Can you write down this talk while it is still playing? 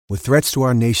With threats to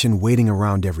our nation waiting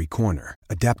around every corner,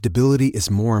 adaptability is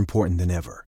more important than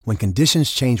ever. When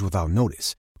conditions change without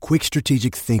notice, quick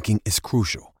strategic thinking is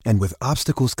crucial. And with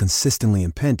obstacles consistently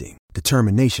impending,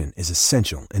 determination is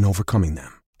essential in overcoming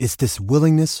them. It's this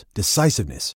willingness,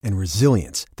 decisiveness, and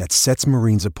resilience that sets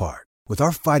Marines apart. With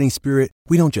our fighting spirit,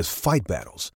 we don't just fight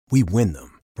battles, we win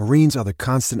them. Marines are the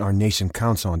constant our nation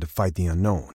counts on to fight the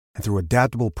unknown. And through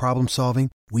adaptable problem solving,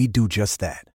 we do just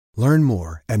that. Learn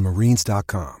more at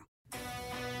marines.com.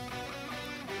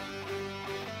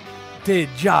 Did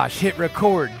Josh hit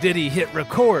record? Did he hit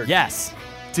record? Yes.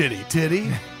 Did he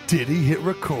hit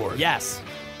record? Yes.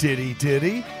 Did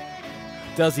he?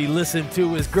 Does he listen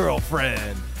to his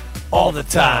girlfriend all the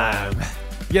time?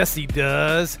 Yes, he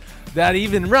does. That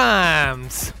even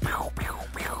rhymes.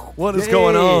 What is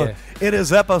going on? It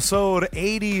is episode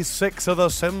 86 of the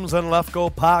Sims and Left Go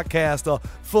podcast, a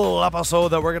full episode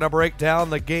that we're going to break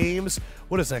down the games.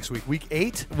 What is next week? Week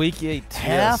 8? Week 8.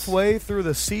 Halfway through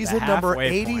the season, number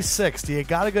 86. Do you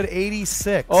got to go to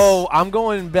 86? Oh, I'm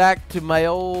going back to my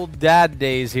old dad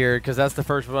days here because that's the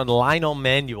first one. Lionel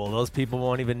Manuel. Those people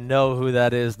won't even know who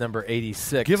that is, number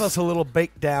 86. Give us a little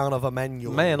breakdown of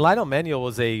Emmanuel. Man, Lionel Manuel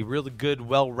was a really good,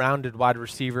 well-rounded wide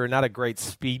receiver. Not a great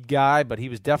speed guy, but he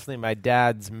was definitely my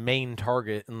dad's main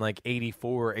target in like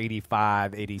 84,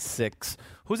 85, 86.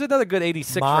 Who's another good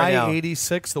 86 right now? My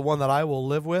 86, the one that I will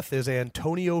live with, is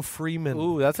Antonio Freeman.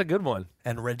 Ooh, that's a good one.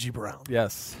 And Reggie Brown.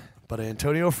 Yes. But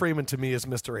Antonio Freeman, to me, is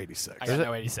Mr. 86. I got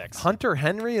no 86. Hunter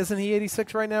Henry, isn't he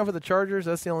 86 right now for the Chargers?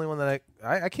 That's the only one that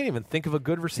I can't even think of a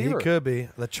good receiver. He could be.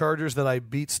 The Chargers that I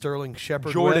beat Sterling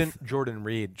Shepard with. with. Jordan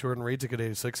Reed. Jordan Reed's a good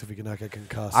 86 if he cannot get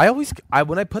concussed.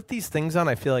 When I put these things on,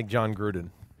 I feel like John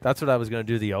Gruden. That's what I was going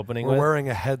to do the opening with. We're wearing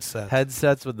a headset.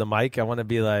 Headsets with the mic. I want to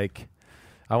be like...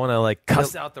 I want to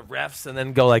cuss out the refs and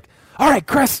then go like, all right,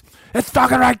 Chris, it's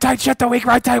fucking right tight, shit the weak,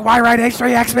 right tight, Y right,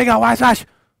 H3, X big, Y slash.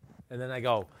 And then I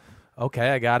go, okay,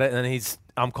 I got it. And then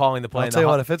I'm calling the play. I'll tell you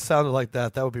what, if it sounded like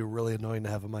that, that would be really annoying to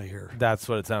have in my ear. That's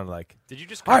what it sounded like. Did you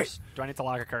just curse? Right. Do I need to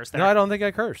log a curse there? No, I don't think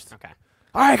I cursed. Okay.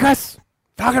 All right, Chris,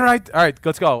 fucking right. All right,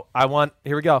 let's go.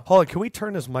 Here we go. Hold on, can we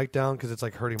turn this mic down because it's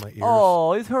hurting my ears?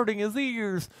 Oh, it's hurting his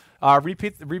ears.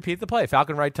 Repeat the play.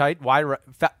 Falcon right tight, Y right.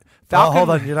 Falcon. Hold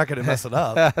on, you're not going to mess it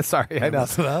up. Sorry, I know.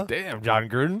 Mess it up? Damn, John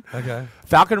Gruden. Okay.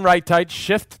 Falcon right tight,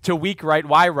 shift to weak right,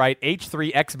 Y right,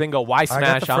 H3, X bingo, Y smash on one.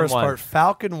 I got the first part.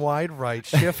 Falcon wide right,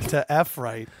 shift to F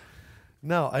right.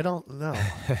 No, I don't know.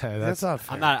 That's not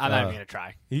fair. I'm not even going to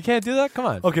try. You can't do that? Come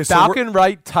on. Okay, so Falcon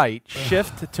right tight,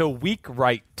 shift to weak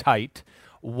right tight,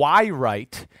 Y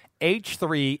right,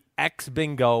 H3, X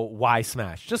bingo, Y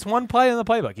smash. Just one play in the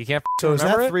playbook. You can't So is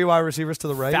that it? 3 wide receivers to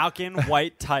the right? Falcon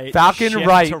white tight. Falcon shift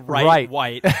right, to right.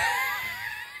 white.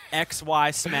 X,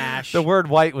 Y smash. The word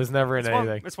white was never in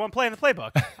anything. It's one play in the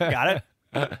playbook. Got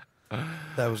it?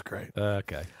 That was great.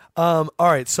 Okay. All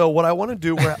right, so what I want to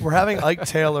do, we're having Ike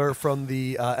Taylor from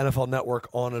the NFL Network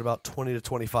on in about 20 to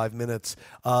 25 minutes.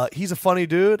 He's a funny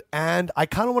dude, and I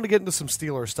kind of want to get into some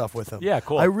Steelers stuff with him. Yeah,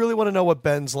 cool. I really want to know what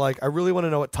Ben's like. I really want to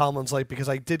know what Tomlin's like, because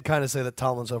I did kind of say that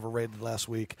Tomlin's overrated last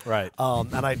week. Right.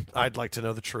 And I'd like to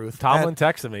know the truth. Tomlin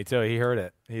texted me, too. He heard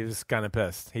it. He was kind of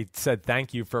pissed. He said,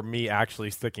 thank you for me actually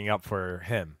sticking up for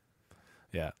him.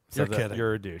 Yeah. So You're kidding.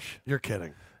 You're a douche. You're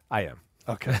kidding. I am.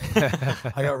 Okay.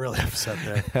 I got really upset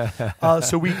there.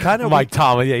 So we kind of... Mike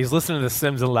Tomlin, yeah, he's listening to the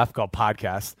Sims and Left Go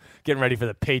podcast, getting ready for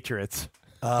the Patriots.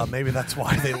 Maybe that's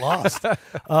why they lost.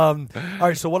 All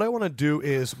right, so what I want to do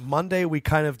is Monday we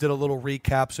kind of did a little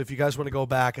recap. So if you guys want to go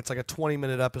back, it's like a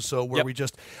 20-minute episode where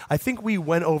I think we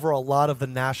went over a lot of the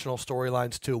national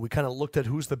storylines too. We kind of looked at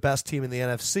who's the best team in the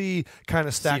NFC, kind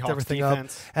of stacked Seahawks everything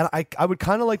defense. up. And I would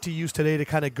kind of like to use today to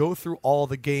kind of go through all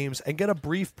the games and get a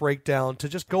brief breakdown to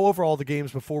just go over all the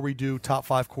games before we do top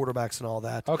 5 quarterbacks and all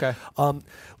that. Okay.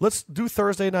 Let's do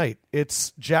Thursday night.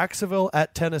 It's Jacksonville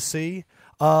at Tennessee.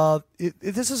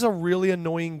 This is a really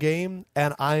annoying game,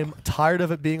 and I'm tired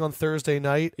of it being on Thursday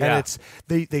night. Yeah.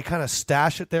 And they kind of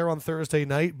stash it there on Thursday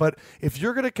night. But if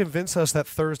you're going to convince us that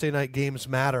Thursday night games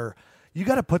matter, you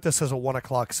got to put this as a 1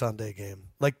 o'clock Sunday game.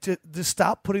 Like, to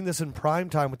stop putting this in prime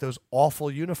time with those awful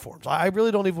uniforms. I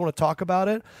really don't even want to talk about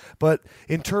it. But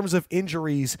in terms of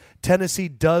injuries, Tennessee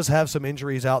does have some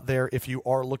injuries out there if you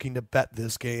are looking to bet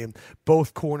this game.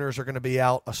 Both corners are going to be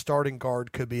out. A starting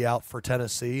guard could be out for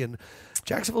Tennessee. And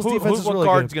Jacksonville's defense is really good. What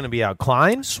guard's going to be out?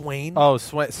 Klein? Swain. Oh,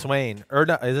 Swain. Or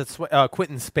no, is it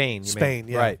Quentin Spain? Spain,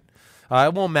 yeah. Right.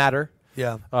 It won't matter.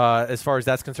 Yeah. As far as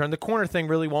that's concerned, the corner thing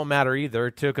really won't matter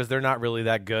either, too, because they're not really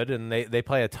that good, and they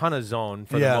play a ton of zone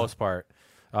for the most part.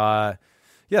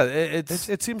 Yeah,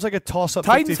 it seems like a toss-up.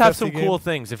 Titans have some game. cool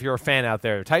things if you're a fan out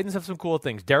there. Titans have some cool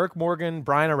things. Derek Morgan,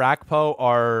 Brian Arakpo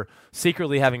are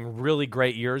secretly having really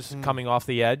great years coming off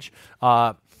the edge.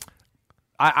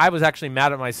 I was actually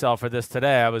mad at myself for this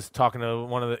today. I was talking to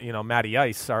one of the, Matty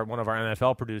Ice, one of our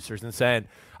NFL producers, and saying,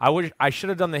 I should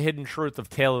have done the hidden truth of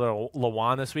Taylor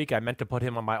Lewan this week. I meant to put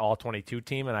him on my All-22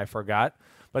 team, and I forgot.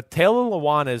 But Taylor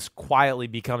Lewan is quietly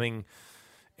becoming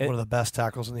one of the best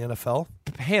tackles in the NFL,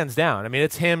 hands down. I mean,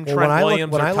 it's him, well, Trent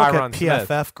Williams, when or I Tyron look at PFF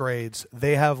Smith. grades,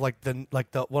 they have like the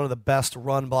one of the best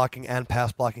run blocking and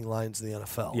pass blocking lines in the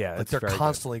NFL. Yeah, like it's they're very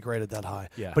constantly graded that high.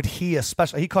 Yeah. But he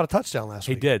caught a touchdown last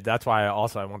week. He did. That's why I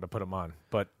wanted to put him on.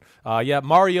 But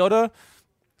Mariota.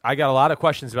 I got a lot of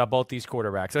questions about both these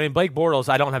quarterbacks. I mean, Blake Bortles,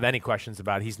 I don't have any questions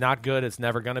about. He's not good. It's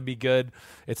never going to be good.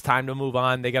 It's time to move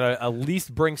on. They got to at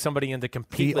least bring somebody in to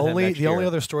compete with him next year. The only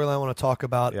other story I want to talk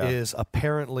about is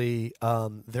apparently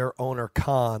their owner,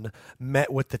 Khan,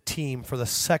 met with the team for the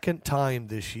second time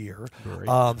this year.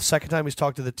 Second time he's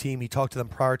talked to the team. He talked to them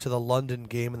prior to the London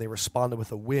game, and they responded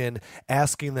with a win,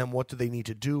 asking them what do they need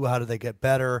to do, how do they get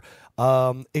better.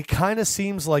 It kind of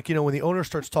seems like, when the owner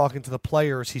starts talking to the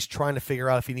players, he's trying to figure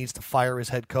out if he needs to fire his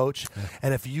head coach.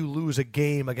 And if you lose a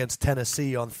game against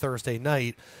Tennessee on Thursday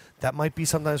night, that might be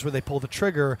sometimes where they pull the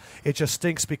trigger. It just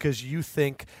stinks because you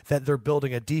think that they're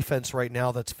building a defense right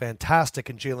now that's fantastic,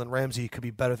 and Jalen Ramsey could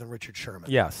be better than Richard Sherman.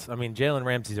 Yes. I mean, Jalen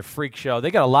Ramsey's a freak show. They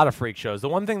got a lot of freak shows. The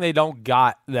one thing they don't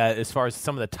got, that as far as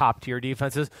some of the top-tier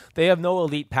defenses, they have no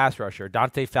elite pass rusher.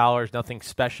 Dante Fowler's nothing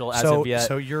special as of yet.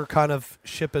 So your kind of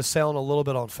ship is sailing a little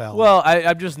bit on Fowler. Well,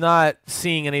 I'm just not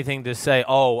seeing anything to say,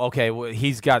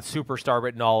 he's got superstar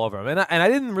written all over him. And I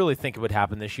didn't really think it would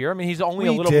happen this year. I mean, he's only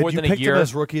a little more than a year. You picked him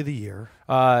as Rookie of the Year.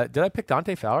 Did I pick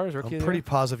Dante Fowler as Rookie of the Year? I'm pretty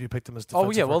positive you picked him as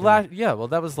defensive rookie. Well,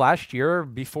 that was last year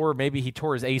before maybe he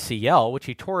tore his ACL, which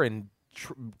he tore in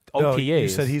OTAs. No, you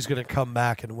said he's going to come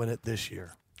back and win it this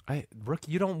year.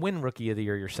 You don't win Rookie of the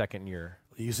Year your second year.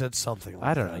 You said something like that.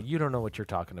 I don't know. You don't know what you're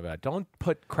talking about. Don't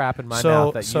put crap in my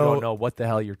mouth that you don't know what the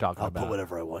hell you're talking about. I'll put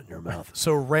whatever I want in your mouth.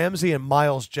 So Ramsey and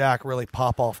Miles Jack really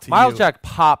pop off to you. Miles Jack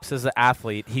pops as an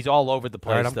athlete. He's all over the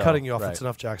place. All right, I'm cutting you off. It's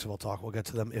enough Jacksonville talk. We'll get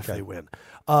to them if they win.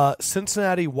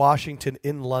 Cincinnati, Washington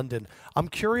in London. I'm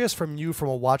curious from you from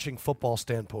a watching football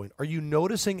standpoint. Are you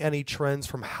noticing any trends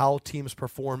from how teams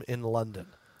perform in London?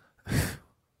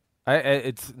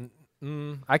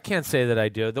 I can't say that I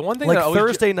do. The one thing like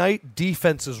Thursday night,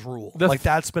 defenses rule.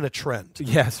 That's been a trend.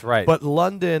 Yes, right. But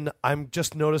London, I'm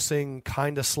just noticing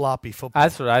kind of sloppy football.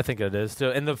 That's what I think it is,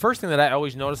 too. And the first thing that I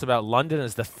always notice about London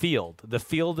is the field. The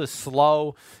field is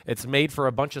slow. It's made for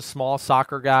a bunch of small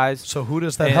soccer guys. So who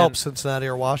does that help, Cincinnati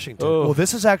or Washington? Well,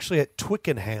 this is actually at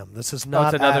Twickenham. This is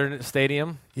not it's another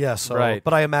stadium? Yes, right.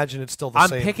 But I imagine it's still the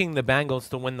same. I'm picking the Bengals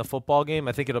to win the football game.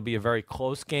 I think it'll be a very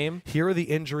close game. Here are the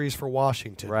injuries for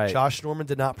Washington. Right. Josh Norman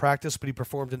did not practice, but he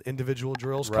performed in individual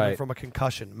drills coming from a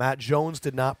concussion. Matt Jones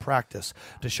did not practice.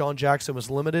 Deshaun Jackson was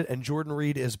limited, and Jordan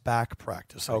Reed is back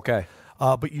practicing. Okay.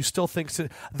 But you still think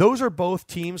those are both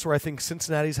teams where I think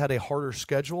Cincinnati's had a harder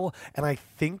schedule, and I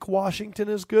think Washington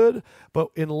is good. But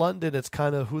in London, it's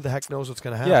kind of who the heck knows what's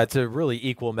going to happen. Yeah, it's a really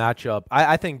equal matchup.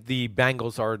 I think the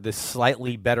Bengals are the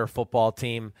slightly better football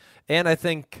team, and I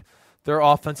think their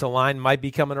offensive line might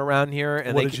be coming around here.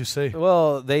 And what did you say?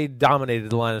 Well, they dominated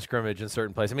the line of scrimmage in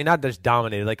certain places. I mean, not just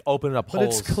dominated, like opening up holes.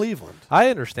 But it's Cleveland. I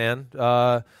understand.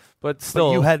 But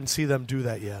still, you hadn't seen them do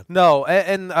that yet. No,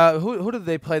 and who did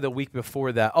they play the week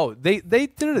before that? Oh, they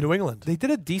did it. New England. They did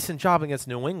a decent job against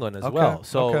New England as well.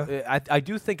 So I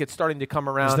do think it's starting to come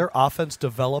around. Is their offense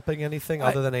developing anything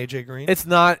other than AJ Green? It's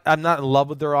not. I'm not in love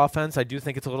with their offense. I do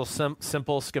think it's a little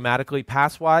simple schematically,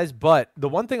 pass wise. But the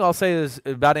one thing I'll say is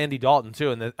about Andy Dalton too,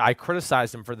 and I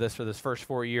criticized him for this first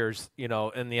 4 years, in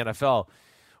the NFL.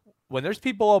 When there's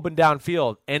people open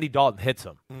downfield, Andy Dalton hits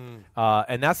them.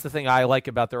 And that's the thing I like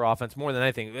about their offense more than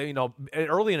anything.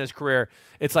 Early in his career,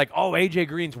 it's like, A.J.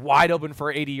 Green's wide open for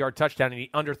an 80-yard touchdown, and he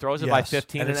underthrows it by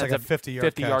 15. And it's like a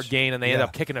 50-yard gain, and they end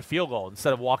up kicking a field goal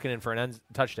instead of walking in for an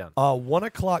touchdown. 1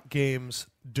 o'clock games,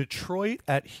 Detroit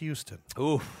at Houston.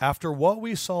 Oof. After what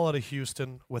we saw out of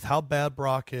Houston, with how bad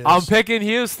Brock is. I'm picking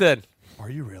Houston. Are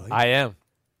you really? I am.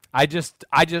 I just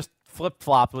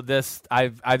flip-flop with this.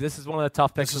 This is one of the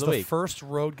tough picks of the week. This is the first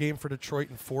road game for Detroit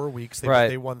in 4 weeks.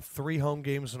 They won 3 home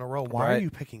games in a row. Why are you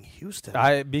picking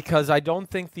Houston? Because I don't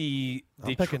think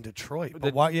I'm picking Detroit.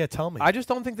 But why? Yeah, tell me. I just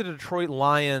don't think the Detroit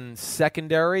Lions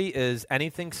secondary is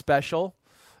anything special.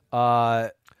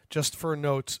 just for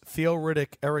notes, Theo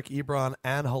Riddick, Eric Ebron,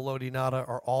 and Haloti Ngata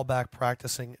are all back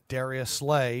practicing. Darius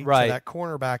Slay, Right. so that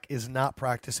cornerback, is not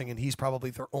practicing, and he's probably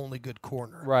their only good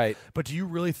corner. Right. But do you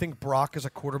really think Brock is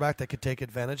a quarterback that could take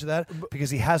advantage of that?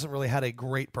 Because he hasn't really had a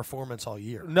great performance all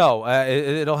year. No,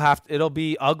 it'll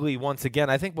be ugly once again.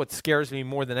 I think what scares me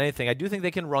more than anything, I do think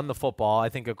they can run the football. I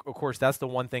think, of course, that's the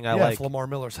one thing I like. If Lamar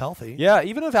Miller's healthy. Yeah,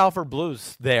 even if Alfred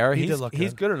Blue's there, He he's did look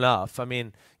he's good. good enough. I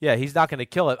mean, yeah, he's not going to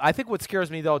kill it. I think what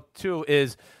scares me though too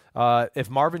is if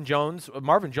Marvin Jones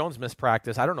missed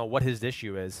practice. I don't know what his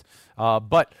issue is,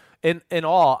 but in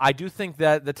all, I do think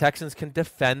that the Texans can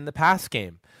defend the pass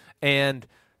game, and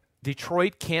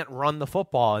Detroit can't run the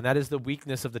football, and that is the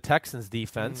weakness of the Texans'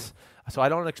 defense. So I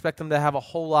don't expect them to have a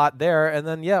whole lot there. And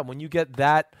then, when you get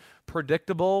that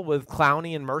predictable with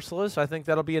Clowney and Merciless, I think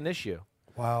that'll be an issue.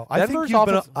 Wow. Denver's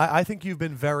I think you've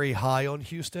been very high on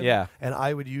Houston. Yeah. And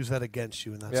I would use that against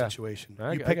you in that situation.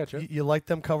 I got you. You like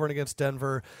them covering against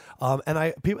Denver.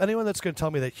 Anyone that's going to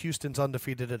tell me that Houston's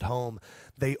undefeated at home,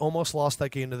 they almost lost that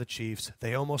game to the Chiefs.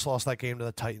 They almost lost that game to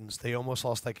the Titans. They almost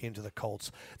lost that game to the Colts.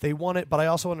 They won it, but I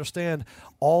also understand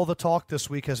all the talk this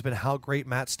week has been how great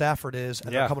Matt Stafford is,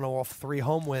 and they're coming off 3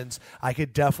 home wins. I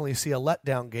could definitely see a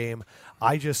letdown game.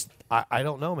 I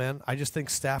don't know, man. I just think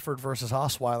Stafford versus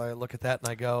Osweiler, I look at that and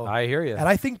I go, I hear you. And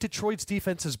I think Detroit's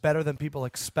defense is better than people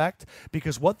expect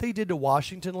because what they did to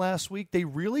Washington last week, they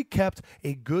really kept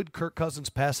a good Kirk Cousins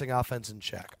passing offense in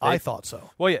check. I thought so.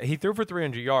 Well, yeah, he threw for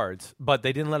 300 yards, but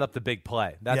they didn't let up the big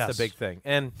play. That's the big thing.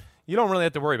 And you don't really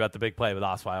have to worry about the big play with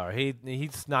Osweiler.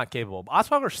 He's not capable.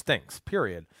 Osweiler stinks,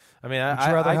 period. I mean, Would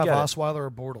you rather have get Osweiler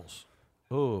or Bortles?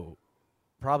 it. Ooh,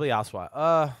 probably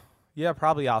Osweiler. Yeah,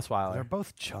 probably Osweiler. They're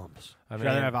both chumps. I Would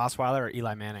mean, you rather have Osweiler or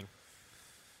Eli Manning?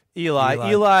 Eli.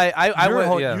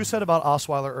 You said about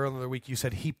Osweiler earlier in the week, you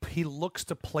said he looks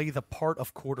to play the part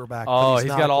of quarterback. Oh, but he's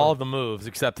not got all a of the moves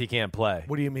except he can't play.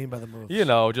 What do you mean by the moves?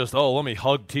 Just let me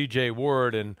hug TJ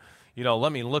Ward and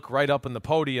let me look right up in the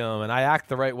podium and I act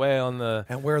the right way on the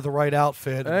and wear the right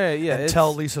outfit. And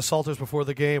tell Lisa Salters before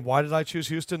the game, why did I choose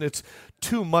Houston? It's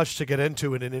too much to get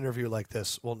into in an interview like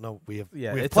this. Well, no, we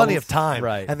have plenty of time,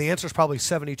 right? And the answer is probably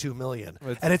 $72 million.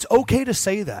 And it's okay to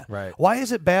say that. Right. Why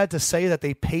is it bad to say that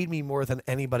they paid me more than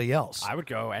anybody else? I would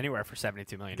go anywhere for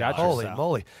 $72 million. Gotcha. Holy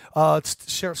moly!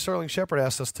 Sterling Shepard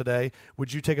asked us today,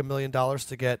 would you take $1 million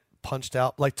to get punched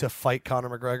out, like to fight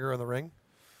Conor McGregor in the ring?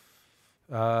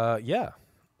 Yeah.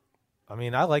 I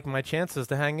mean, I like my chances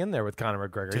to hang in there with Conor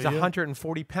McGregor. He's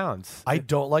 140 pounds. I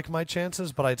don't like my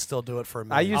chances, but I'd still do it for $1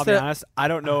 million. I'll be honest, I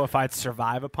don't know if I'd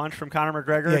survive a punch from Conor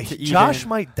McGregor. Josh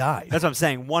might die. That's what I'm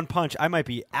saying. One punch, I might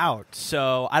be out.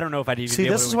 So I don't know if I'd even See, be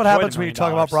able this to is what enjoy happens the when you $1 talk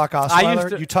million. about Brock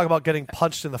Osweiler. You talk about getting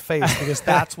punched in the face because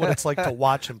that's what it's like to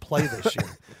watch him play this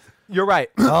year. You're right.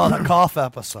 Oh, the cough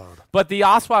episode. But the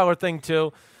Osweiler thing,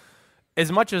 too,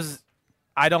 as much as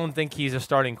I don't think he's a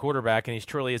starting quarterback and he's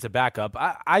truly is a backup,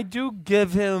 I do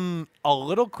give him a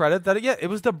little credit that, it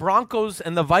was the Broncos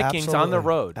and the Vikings on the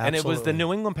road, and it was the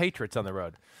New England Patriots on the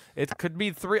road. It could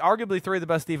be arguably 3 of the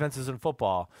best defenses in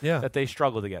football that they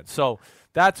struggled against. So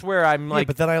that's where I'm like.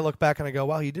 But then I look back and I go,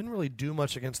 wow, he didn't really do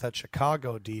much against that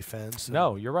Chicago defense.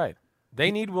 No, you're right.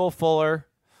 They need Will Fuller.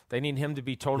 They need him to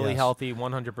be totally healthy,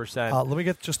 100%. Let me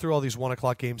get just through all these 1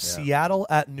 o'clock games. Yeah. Seattle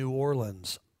at New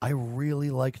Orleans. I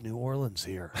really like New Orleans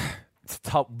here. It's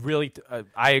tough. Really,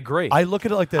 I agree. I look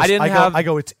at it like this. I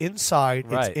go, it's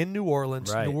inside. Right. It's in New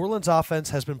Orleans. Right. New Orleans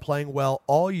offense has been playing well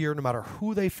all year, no matter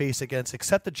who they face against,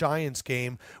 except the Giants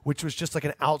game, which was just like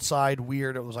an outside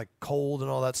weird. It was like cold and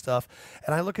all that stuff.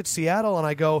 And I look at Seattle and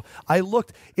I go,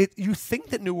 you think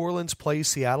that New Orleans plays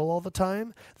Seattle all the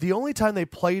time? The only time they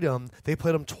played them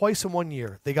twice in 1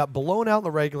 year. They got blown out in the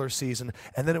regular season,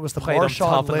 and then it was the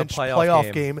Marshawn Lynch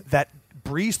playoff game that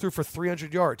Breeze threw for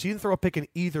 300 yards. He didn't throw a pick in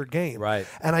either game. Right.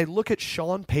 And I look at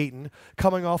Sean Payton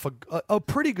coming off a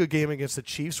pretty good game against the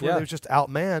Chiefs where they were just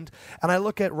outmanned. And I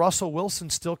look at Russell Wilson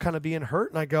still kind of being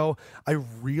hurt, and I go, I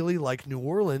really like New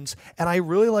Orleans, and I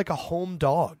really like a home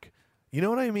dog. You know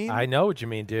what I mean? I know what you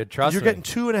mean, dude. Trust me. You're getting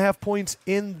 2.5 points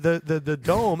in the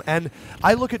dome, and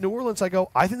I look at New Orleans, I go,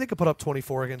 I think they could put up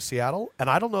 24 against Seattle, and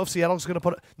I don't know if Seattle's going to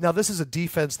put – now, this is a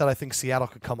defense that I think Seattle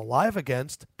could come alive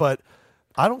against, but –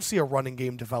 I don't see a running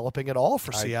game developing at all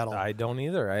for Seattle. I don't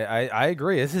either. I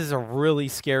agree. This is a really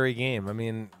scary game. I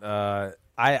mean,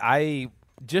 I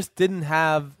just didn't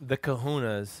have the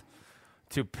kahunas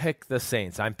to pick the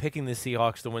Saints. I'm picking the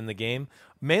Seahawks to win the game,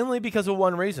 mainly because of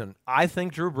one reason. I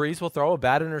think Drew Brees will throw a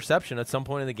bad interception at some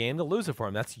point in the game to lose it for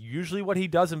him. That's usually what he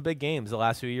does in big games the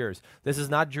last few years. This is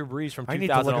not Drew Brees from 2011. I need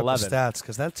to look up the stats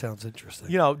because that sounds interesting.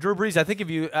 You know, Drew Brees, I think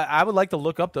I would like to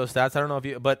look up those stats. I don't know if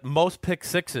you, but most pick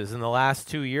sixes in the last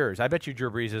 2 years. I bet you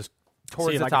Drew Brees is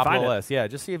towards the top of the list. Yeah,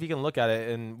 just see if you can look at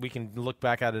it, and we can look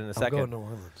back at it in a second. I'll go to New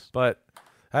Orleans. But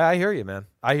I hear you, man.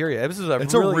 I hear you. It's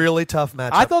a really tough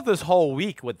matchup. I thought this whole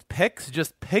week with picks,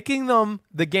 just picking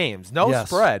the games, no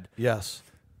spread. Yes.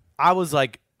 I was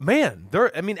like, man,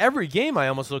 every game I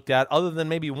almost looked at other than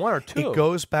maybe one or two. It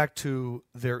goes back to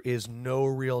there is no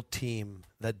real team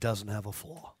that doesn't have a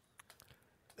flaw.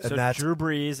 So Drew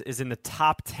Brees is in the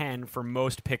top 10 for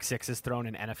most pick sixes thrown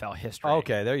in NFL history.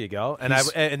 Okay, there you go. And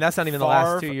that's not even the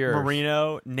last 2 years.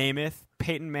 Marino, Namath,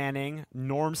 Peyton Manning,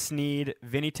 Norm Snead,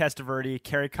 Vinny Testaverde,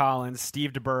 Kerry Collins,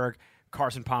 Steve DeBerg,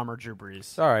 Carson Palmer, Drew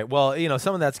Brees. All right. Well,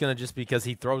 some of that's going to just because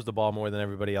he throws the ball more than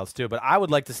everybody else too. But I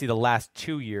would like to see the last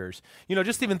 2 years.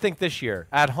 Just even think this year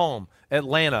at home,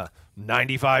 Atlanta,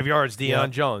 95 yards,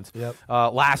 Deion Jones. Yep.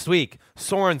 Last week,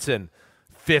 Sorensen.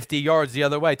 50 yards the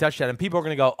other way, touchdown. And people are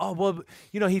going to go, oh, well,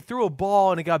 he threw a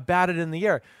ball and it got batted in the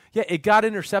air. Yeah, it got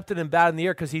intercepted and batted in the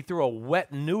air because he threw a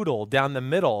wet noodle down the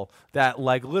middle that,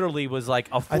 literally was like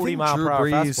a 40-mile-per-hour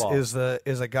fastball. Drew Brees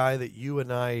is a guy that you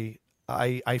and I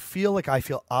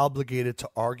feel obligated to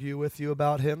argue with you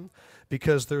about him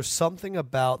because there's something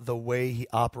about the way he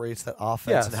operates that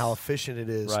offense and how efficient it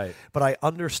is. Right. But I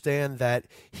understand that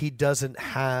he doesn't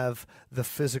have the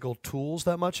physical tools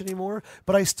that much anymore.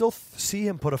 But I still see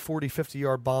him put a 40,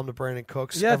 50-yard bomb to Brandon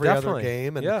Cooks every other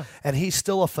game. And he's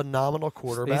still a phenomenal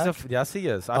quarterback. Yes, he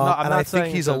is. I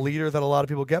think he's a leader that a lot of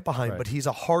people get behind. Right. But he's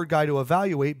a hard guy to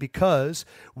evaluate because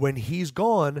when he's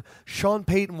gone, Sean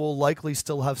Payton will likely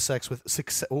still have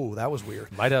success. Oh, that was weird.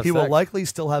 He will likely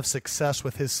still have success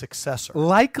with his successor.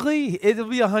 Likely, it'll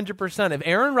be 100%. If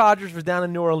Aaron Rodgers was down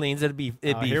in New Orleans, it'd be.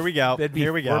 Here we go.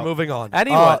 We're moving on.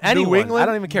 Anyone. New England, I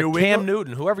don't even care. Cam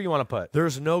Newton, whoever you want to put.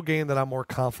 There's no game that I'm more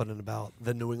confident about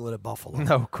than New England at Buffalo.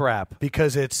 No crap.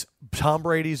 Because it's Tom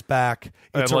Brady's back.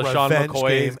 It's a revenge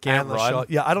game. Can't run.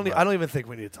 I don't even think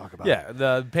we need to talk about it. Yeah,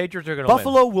 the Patriots are going to win.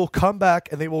 Buffalo will come back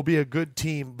and they will be a good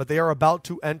team, but they are about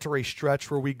to enter a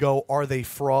stretch where we go, are they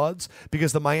frauds?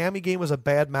 Because the Miami game was a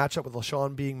bad matchup with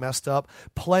LaShawn being messed up.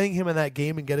 Playing him in that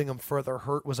game and getting him further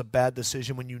hurt was a bad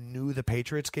decision when you knew the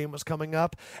Patriots game was coming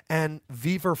up. And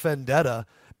Viva Vendetta,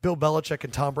 Bill Belichick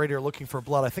and Tom Brady are looking for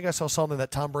blood. I think I saw something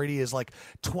that Tom Brady is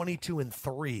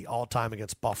 22-3 all time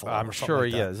against Buffalo. I'm sure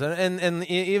he is. And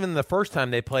even the first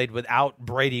time they played without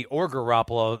Brady or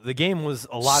Garoppolo, the game was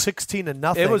a lot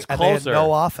 16-0. It was closer. And they had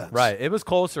no offense. Right. It was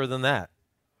closer than that.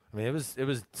 I mean, it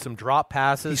was some drop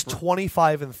passes. He's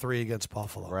 25-3 against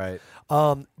Buffalo. Right.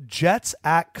 Jets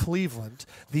at Cleveland.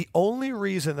 The only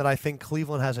reason that I think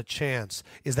Cleveland has a chance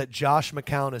is that Josh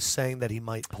McCown is saying that he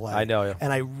might play. I know.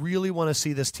 And I really want to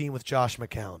see this team with Josh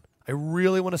McCown. I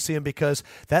really want to see him because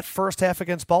that first half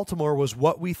against Baltimore was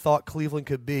what we thought Cleveland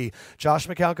could be. Josh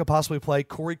McCown could possibly play.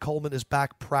 Corey Coleman is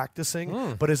back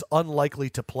practicing, but is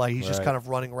unlikely to play. He's just kind of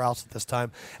running routes at this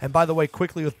time. And by the way,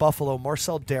 quickly with Buffalo,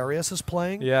 Marcel Darius is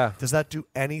playing. Yeah. Does that do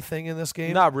anything in this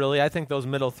game? Not really. I think those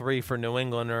middle three for New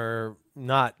England are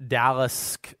not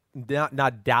Dallas-esque, but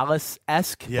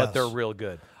they're real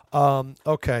good.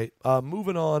 Okay,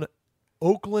 moving on.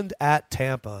 Oakland at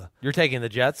Tampa. You're taking the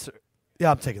Jets? Yeah,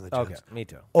 I'm taking the Jets. Okay, me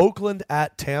too. Oakland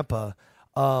at Tampa.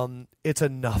 It's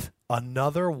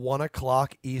another 1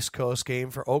 o'clock East Coast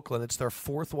game for Oakland. It's their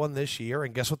fourth one this year,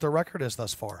 and guess what their record is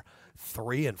thus far?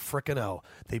 3-0.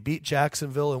 They beat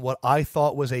Jacksonville in what I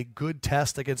thought was a good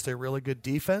test against a really good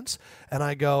defense, and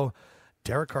I go,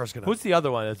 Derek Carr's going to... Who's the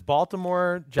other one? It's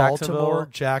Baltimore,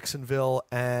 Jacksonville,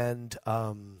 and...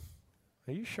 Are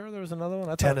you sure there was another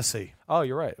one? Tennessee. Oh,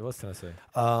 you're right. It was Tennessee.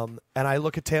 And I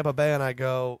look at Tampa Bay and I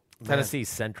go... Tennessee's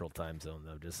Central Time Zone,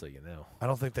 though, just so you know. I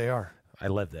don't think they are. I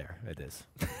live there. It is.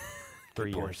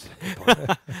 3 years.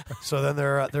 So then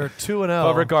they're 2-0.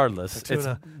 But regardless,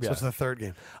 So it's the third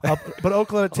game. But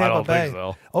Oakland at Tampa Bay. Think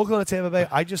so. Oakland at Tampa Bay.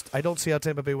 I don't see how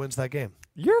Tampa Bay wins that game.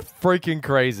 You're freaking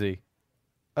crazy.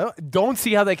 I don't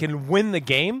see how they can win the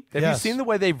game. Have you seen the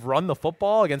way they've run the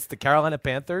football against the Carolina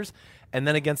Panthers and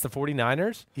then against the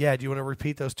 49ers? Yeah, do you want to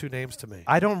repeat those two names to me?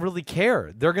 I don't really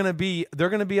care. They're going to be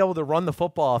able to run the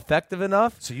football effective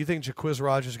enough. So you think Jacquizz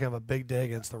Rodgers is going to have a big day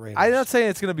against the Raiders? I'm not saying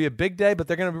it's going to be a big day, but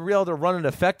they're going to be able to run it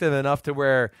effective enough to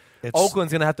where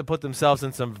Oakland's going to have to put themselves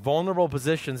in some vulnerable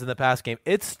positions in the pass game.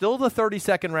 It's still the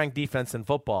 32nd ranked defense in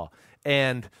football.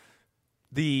 And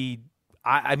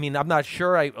I'm not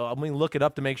sure. I'm going to look it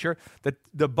up to make sure that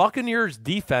the Buccaneers'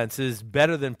 defense is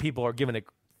better than people are giving it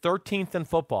 13th in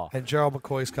football. And Gerald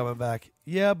McCoy's coming back.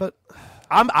 Yeah, but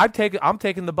I'm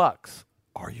taking the Bucks.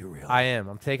 Are you really? I am.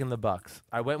 I'm taking the Bucks.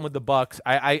 I went with the Bucks.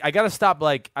 I got to stop.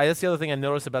 That's the other thing I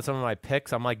noticed about some of my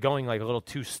picks. I'm going a little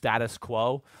too status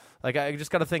quo. I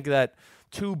just got to think that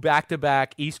 2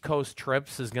 back-to-back East Coast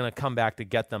trips is going to come back to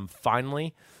get them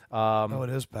finally. It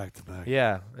is back-to-back.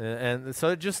 Yeah, and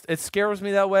so it scares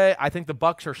me that way. I think the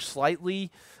Bucks are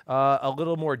slightly a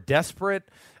little more desperate.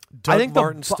 Doug I think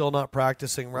Martin's still not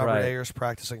practicing. Robert Right. Ayers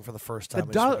practicing for the first time.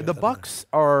 The Bucks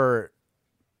are,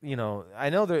 I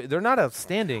know they're not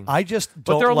outstanding. I just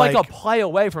but don't they're like a like play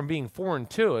away from being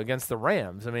 4-2 against the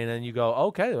Rams. I mean, and you go,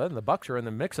 okay, well, the Bucks are in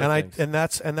the mix of things. and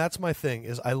that's my thing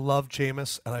is I love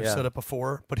Jameis, and I've said it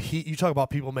before, but you talk about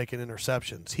people making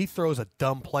interceptions. He throws a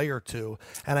dumb play or two,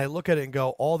 and I look at it and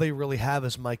go, all they really have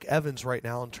is Mike Evans right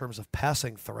now in terms of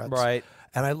passing threats. Right.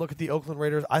 And I look at the Oakland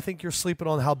Raiders. I think you're sleeping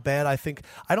on how bad I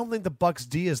don't think the Bucks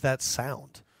D is that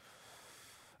sound.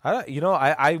 When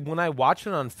I watch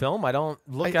it on film, I don't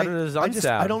look at it as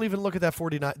unsound. I don't even look at that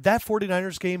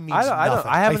 49ers game means I nothing.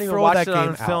 I haven't even watched it on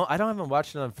out. film. I don't even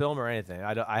watch it on film or anything.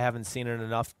 I haven't seen it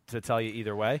enough to tell you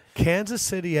either way. Kansas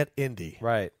City at Indy.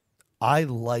 Right. I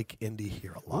like Indy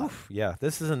here a lot. Oof, yeah,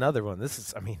 this is another one.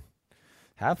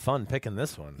 Have fun picking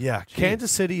this one. Yeah, Jeez.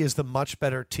 Kansas City is the much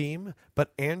better team,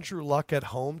 but Andrew Luck at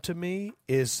home to me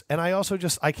is, and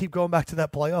I keep going back to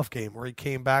that playoff game where he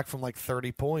came back from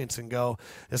 30 points and go,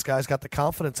 this guy's got the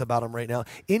confidence about him right now.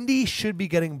 Indy should be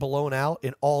getting blown out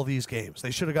in all these games.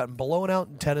 They should have gotten blown out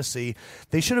in Tennessee.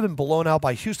 They should have been blown out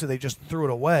by Houston. They just threw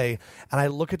it away. And I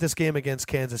look at this game against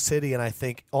Kansas City, and I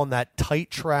think on that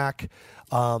tight track,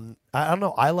 I don't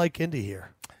know. I like Indy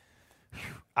here.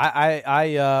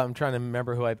 I'm trying to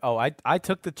remember who I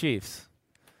took the Chiefs,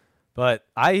 but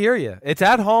I hear you. It's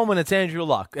at home and it's Andrew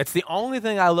Luck. It's the only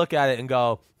thing I look at it and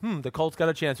go, the Colts got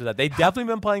a chance with that. They've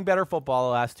definitely been playing better football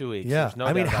the last 2 weeks. Yeah, No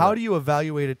I mean, doubt how about do you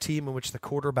evaluate a team in which the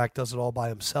quarterback does it all by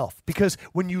himself? Because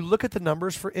when you look at the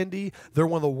numbers for Indy, they're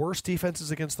one of the worst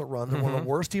defenses against the run. They're one of the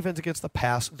worst defense against the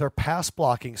pass. Their pass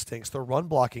blocking stinks. Their run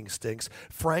blocking stinks.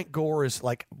 Frank Gore is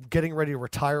getting ready to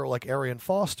retire like Arian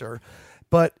Foster.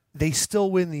 But they still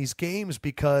win these games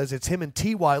because it's him and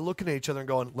T.Y. looking at each other and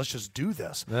going, let's just do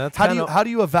this. How do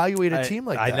you evaluate a team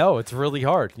like that? I know. It's really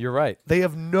hard. You're right. They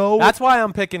have no... That's why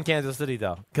I'm picking Kansas City,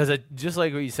 though, because just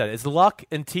like what you said, it's Luck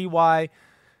and T.Y.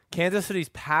 Kansas City's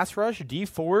pass rush, D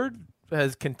Ford,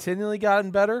 has continually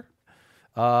gotten better.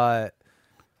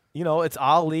 It's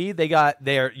Ali.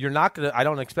 You're not going to... I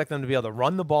don't expect them to be able to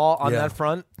run the ball on that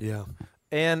front. Yeah.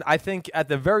 And I think at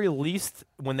the very least,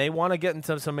 when they want to get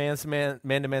into some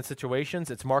man-to-man situations,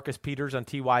 it's Marcus Peters on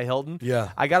T.Y. Hilton.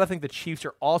 Yeah. I got to think the Chiefs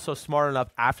are also smart enough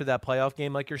after that playoff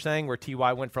game, like you're saying, where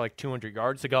T.Y. went for 200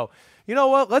 yards to go, you know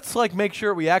what, let's make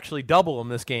sure we actually double him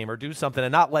this game or do something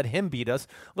and not let him beat us.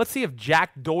 Let's see if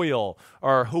Jack Doyle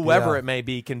or whoever it may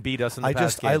be can beat us in the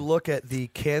past game. I look at the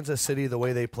Kansas City, the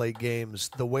way they play games,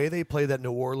 the way they play that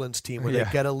New Orleans team where they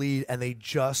get a lead and they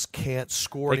just can't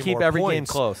score They any keep more every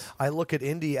points. game close. I look at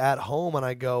Indy at home and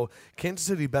I go, Kansas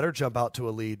City better jump out to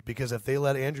a lead because if they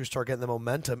let Andrew start getting the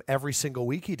momentum, every single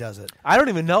week he does it. I don't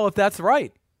even know if that's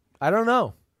right. I don't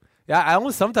know. Yeah,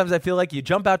 sometimes I feel like you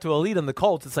jump out to a lead on the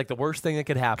Colts, it's the worst thing that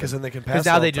could happen. Because then they can pass. Because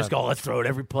now they just go, let's throw it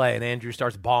every play, and Andrew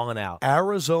starts balling out.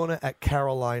 Arizona at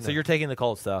Carolina. So you're taking the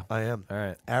Colts, though? I am. All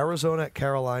right. Arizona at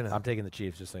Carolina. I'm taking the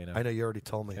Chiefs, just so you know. I know you already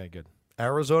told me. Okay, good.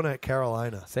 Arizona at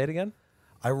Carolina. Say it again?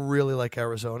 I really like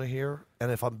Arizona here,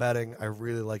 and if I'm betting, I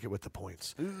really like it with the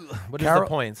points. What is the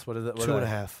points? What is it?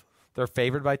 2.5. They're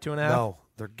favored by 2.5? No,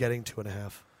 they're getting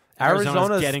 2.5.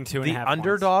 Arizona's getting 2.5 the points.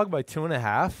 underdog by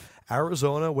 2.5?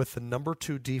 Arizona with the number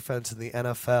 2 defense in the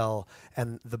NFL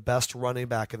and the best running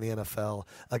back in the NFL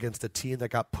against a team that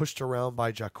got pushed around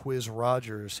by Jacquizz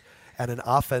Rodgers and an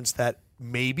offense that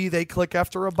maybe they click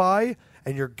after a bye,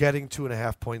 and you're getting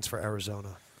 2.5 points for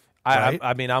Arizona. Right?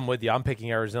 I mean, I'm with you. I'm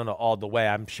picking Arizona all the way.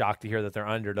 I'm shocked to hear that they're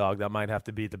underdog. That might have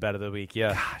to be the bet of the week.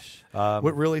 Yeah. Gosh.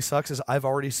 What really sucks is I've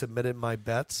already submitted my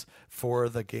bets for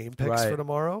the game picks for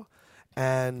tomorrow.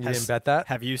 And you didn't bet that?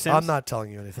 Have you since? I'm not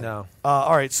telling you anything. No.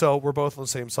 All right, so we're both on the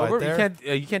same side there.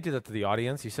 You can't do that to the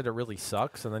audience. You said it really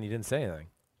sucks, and then you didn't say anything.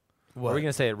 What? Are we going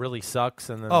to say it really sucks?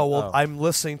 And then I'm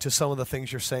listening to some of the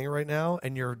things you're saying right now,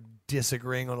 and you're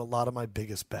disagreeing on a lot of my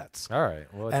biggest bets. All right.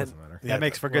 Well, it doesn't matter. That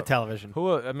makes for good television.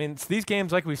 It's these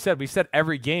games, like we've said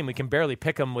every game, we can barely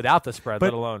pick them without the spread,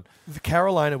 let alone. The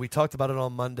Carolina, we talked about it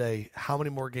on Monday. How many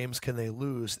more games can they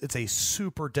lose? It's a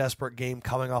super desperate game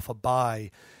coming off a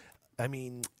bye. I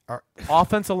mean,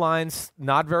 offensive line's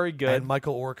not very good. And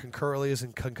Michael Orr Curley is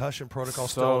in concussion protocol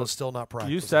still not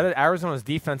practicing. You said it. Arizona's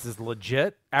defense is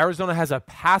legit. Arizona has a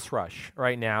pass rush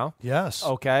right now. Yes.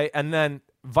 Okay. And then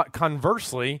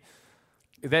conversely,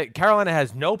 that Carolina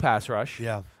has no pass rush.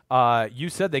 Yeah. You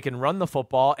said they can run the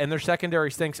football, and their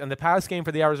secondary stinks. And the pass game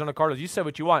for the Arizona Cardinals, you said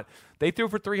what you want. They threw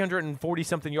for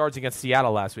 340-something yards against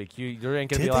Seattle last week. There ain't going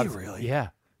to be a lot. Did they really?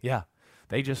 Yeah.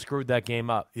 They just screwed that game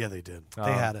up. Yeah, they did.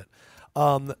 They had it.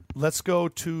 Let's go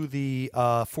to the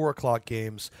 4 o'clock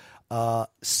games.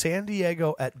 San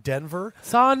Diego at Denver.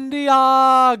 San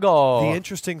Diego. The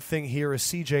interesting thing here is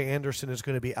C.J. Anderson is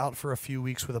going to be out for a few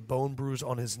weeks with a bone bruise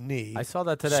on his knee. I saw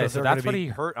that today. So that's what he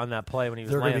hurt on that play when he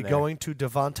was laying there. They're going to be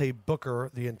going to Devontae Booker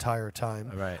the entire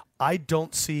time. Right. I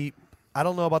don't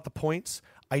know about the points.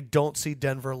 I don't see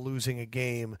Denver losing a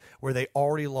game where they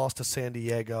already lost to San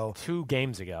Diego 2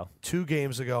 games ago.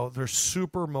 They're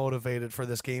super motivated for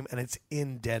this game, and it's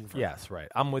in Denver. Yes, right.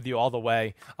 I'm with you all the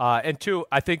way. And 2,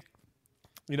 I think,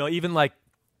 even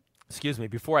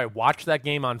before I watched that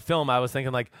game on film, I was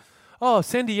thinking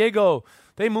San Diego,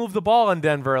 they moved the ball on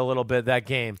Denver a little bit that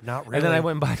game. Not really. And then I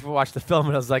went back to watch the film,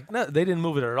 and I was like, no, they didn't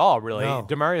move it at all, really. No.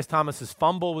 Demarius Thomas's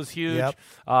fumble was huge. Yep.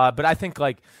 But I think,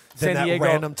 San that Diego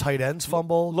random tight ends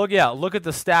fumble. Look at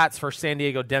the stats for San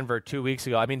Diego Denver 2 weeks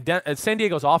ago. I mean, San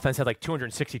Diego's offense had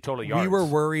 260 total yards. We were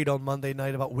worried on Monday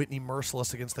night about Whitney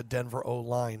Merciless against the Denver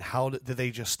O-line. How did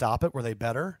they just stop it? Were they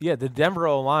better? Yeah, the Denver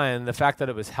O-line, the fact that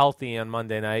it was healthy on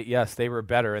Monday night, yes, they were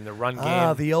better in the run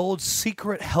game. The old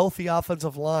secret healthy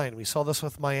offensive line. We saw this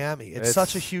with Miami. It's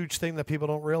such a huge thing that people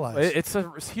don't realize. It's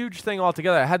a huge thing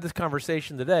altogether. I had this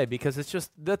conversation today because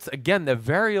that's again the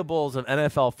variables of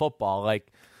NFL football.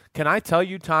 Can I tell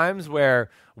you times where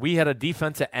we had a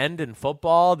defensive end in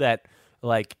football that,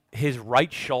 his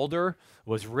right shoulder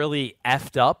was really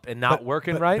effed up and not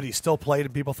working right? But he still played,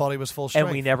 and people thought he was full strength.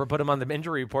 And we never put him on the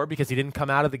injury report because he didn't come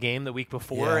out of the game the week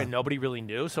before, and nobody really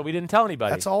knew, so we didn't tell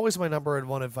anybody. That's always my number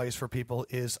one advice for people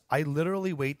is I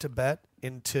literally wait to bet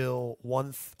until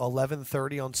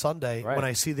 11:30 on Sunday when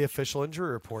I see the official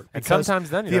injury report. And sometimes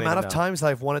then you the don't amount even of know. times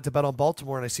I've wanted to bet on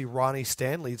Baltimore and I see Ronnie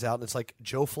Stanley's out and it's like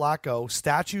Joe Flacco,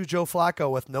 statue Joe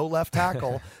Flacco with no left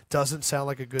tackle doesn't sound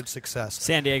like a good success.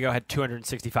 San Diego had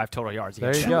 265 total yards.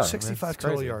 There you go. 265 That's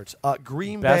total crazy. yards.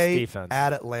 Green Best Bay defense.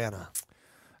 at Atlanta.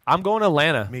 I'm going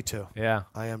Atlanta. Me too. Yeah.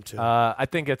 I am too. I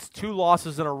think it's 2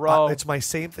 losses in a row. It's my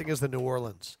same thing as the New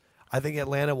Orleans. I think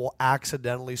Atlanta will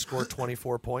accidentally score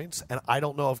 24 points, and I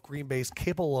don't know if Green Bay's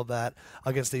capable of that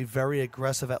against a very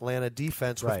aggressive Atlanta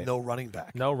defense with no running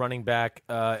back. No running back.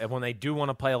 And when they do want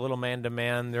to play a little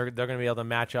man-to-man, they're going to be able to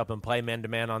match up and play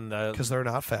man-to-man on the – because they're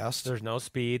not fast. There's no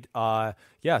speed.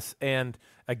 Yes, and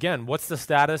again, what's the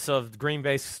status of Green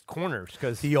Bay's corners?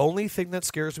 Because the only thing that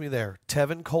scares me there,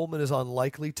 Tevin Coleman is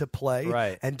unlikely to play,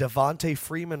 right, and Devontae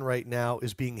Freeman right now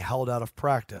is being held out of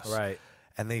practice. Right.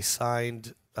 And they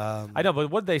signed I know,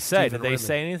 but what did they say? Stephen Did they Ridley.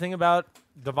 say anything about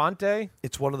Devontae?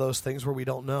 It's one of those things where we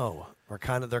don't know. They're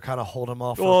kind of holding him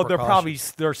off. Well, for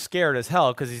precaution. they're scared as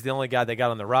hell because he's the only guy they got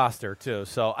on the roster too.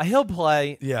 So he'll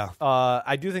play. Yeah.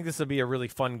 I do think this will be a really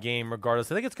fun game,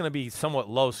 regardless. I think it's going to be somewhat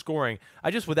low scoring.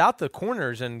 Without the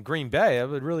corners in Green Bay, it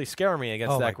would really scare me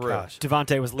against that group. Gosh.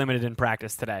 Devontae was limited in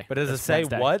practice today. But does it say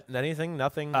Wednesday. what? Anything?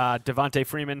 Nothing? Devontae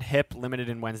Freeman, hip, limited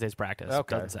in Wednesday's practice.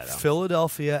 Okay. Doesn't say though.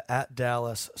 Philadelphia at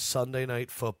Dallas, Sunday Night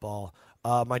Football.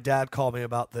 My dad called me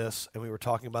about this, and we were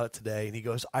talking about it today, and he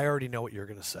goes, I already know what you're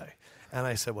going to say. And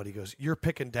I said, what? He goes, you're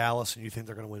picking Dallas, and you think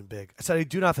they're going to win big. I said, I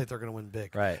do not think they're going to win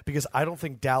big. Right. Because I don't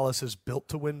think Dallas is built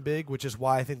to win big, which is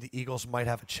why I think the Eagles might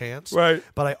have a chance. Right.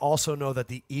 But I also know that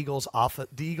the Eagles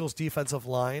defensive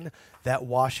line, that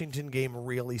Washington game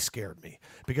really scared me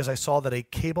because I saw that a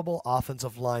capable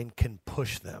offensive line can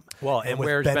push them. Well, and with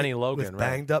where's Benny Logan, With right?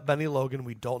 banged up Benny Logan,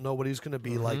 we don't know what he's going to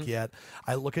be like yet.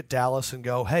 I look at Dallas and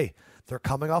go, hey, they're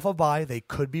coming off a bye. They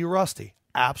could be rusty.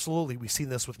 Absolutely. We've seen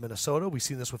this with Minnesota. We've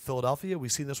seen this with Philadelphia.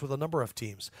 We've seen this with a number of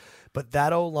teams. But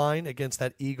that O-line against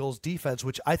that Eagles defense,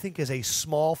 which I think is a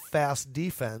small, fast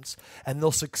defense, and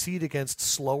they'll succeed against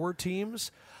slower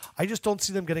teams, I just don't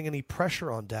see them getting any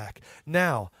pressure on Dak.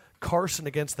 Now, Carson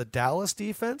against the Dallas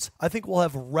defense, I think will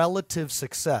have relative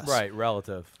success. Right,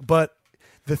 relative. But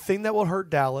the thing that will hurt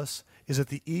Dallas is that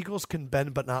the Eagles can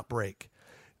bend but not break.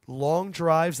 Long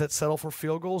drives that settle for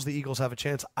field goals, the Eagles have a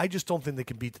chance. I just don't think they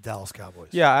can beat the Dallas Cowboys.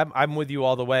 Yeah, I'm with you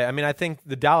all the way. I mean, I think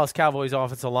the Dallas Cowboys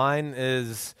offensive line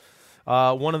is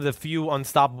one of the few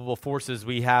unstoppable forces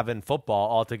we have in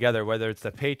football altogether, whether it's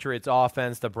the Patriots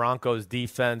offense, the Broncos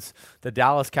defense. The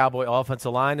Dallas Cowboy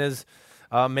offensive line is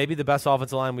maybe the best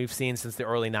offensive line we've seen since the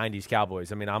early 90s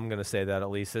Cowboys. I mean, I'm going to say that at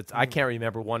least. I can't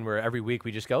remember one where every week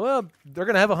we just go, well, they're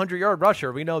going to have a 100-yard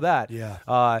rusher. We know that.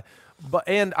 Yeah. But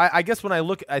I guess when I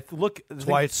look, That's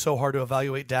why it's so hard to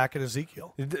evaluate Dak and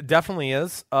Ezekiel. It definitely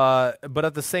is. But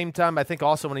at the same time, I think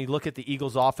also when you look at the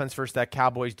Eagles' offense versus that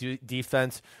Cowboys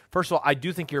defense, first of all, I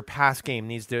do think your pass game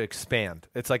needs to expand.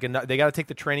 It's like they got to take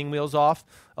the training wheels off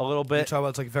a little bit. You're talking about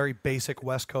it's like very basic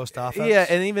West Coast offense. Yeah,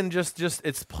 and even just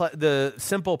it's the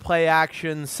simple play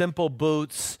action, simple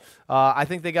boots. I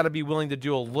think they got to be willing to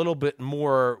do a little bit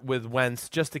more with Wentz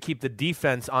just to keep the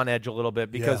defense on edge a little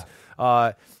bit because,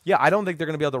 I don't think they're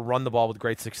going to be able to run the ball with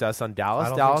great success on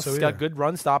Dallas. Dallas has got good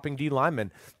run-stopping D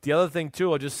linemen. The other thing,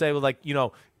 too, I'll just say,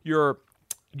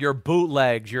 your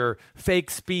bootlegs, your fake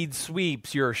speed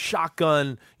sweeps, your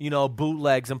shotgun,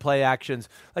 bootlegs and play actions.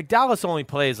 Like Dallas only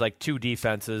plays like two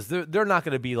defenses. They're not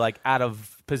going to be like out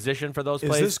of position for those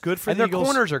plays. Is this good for the Eagles? And their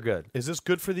corners are good. Is this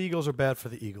good for the Eagles or bad for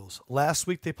the Eagles? Last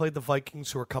week they played the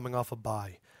Vikings, who are coming off a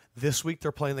bye. This week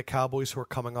they're playing the Cowboys, who are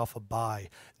coming off a bye.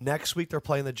 Next week they're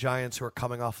playing the Giants, who are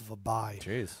coming off of a bye.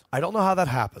 Jeez. I don't know how that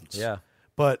happens. Yeah.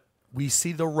 But we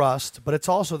see the rust, but it's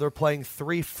also they're playing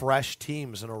three fresh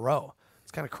teams in a row.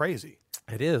 It's kind of crazy.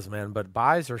 It is, man, but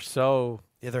buys are so...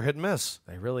 Yeah, they're hit and miss.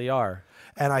 They really are.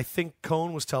 And I think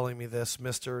Cohn was telling me this,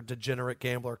 Mr. Degenerate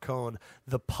Gambler Cohn.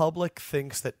 The public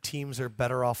thinks that teams are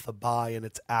better off the bye, and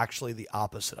it's actually the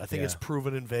opposite. I think it's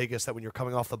proven in Vegas that when you're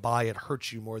coming off the bye, it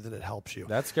hurts you more than it helps you.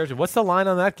 That scares you. What's the line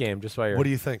on that game? Just while What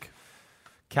do you think?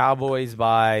 Cowboys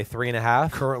by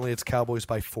 3.5? Currently, it's Cowboys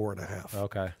by 4.5.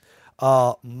 Okay.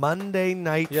 Monday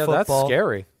Night Football. Yeah, that's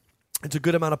scary. It's a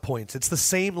good amount of points. It's the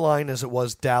same line as it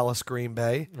was Dallas-Green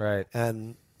Bay. Right.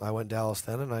 And I went Dallas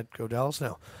then, and I'd go Dallas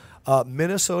now.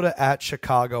 Minnesota at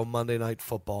Chicago, Monday Night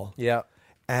Football. Yeah.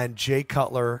 And Jay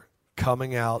Cutler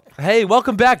coming out. Hey,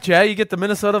 welcome back, Jay. You get the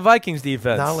Minnesota Vikings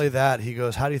defense. Not only that, he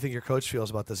goes, how do you think your coach feels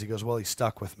about this? He goes, well, he's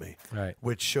stuck with me. Right.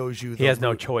 Which shows you he has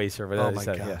no choice over that. Oh, my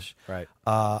gosh. Yeah. Right.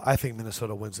 I think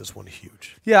Minnesota wins this one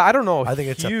huge. Yeah, I don't know. I think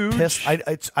it's huge. a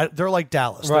piss. They're like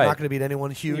Dallas. Right. They're not going to beat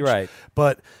anyone huge. You're right.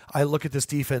 But I look at this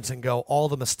defense and go, all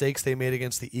the mistakes they made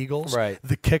against the Eagles, right.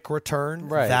 the kick return,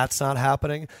 right. that's not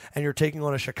happening. And you're taking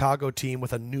on a Chicago team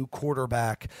with a new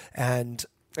quarterback and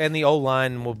the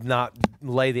O-line will not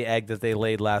lay the egg that they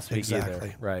laid last week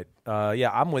exactly. either. Right. Yeah,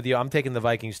 I'm with you. I'm taking the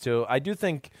Vikings too. I do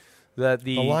think that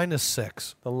the line is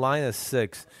 6. The line is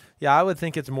 6. Yeah, I would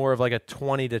think it's more of like a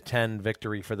 20-10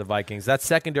 victory for the Vikings. That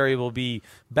secondary will be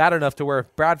bad enough to where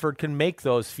Bradford can make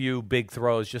those few big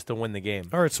throws just to win the game.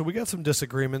 All right, so we got some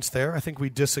disagreements there. I think we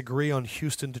disagree on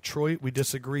Houston, Detroit. We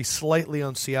disagree slightly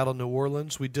on Seattle, New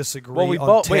Orleans. We disagree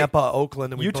on Tampa,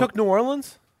 Oakland. And you took New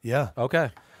Orleans? Yeah. Okay.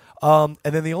 And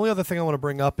then the only other thing I want to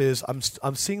bring up is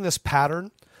I'm seeing this pattern.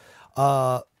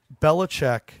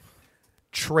 Belichick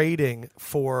trading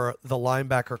for the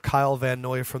linebacker Kyle Van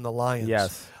Noy from the Lions.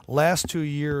 Yes. Last 2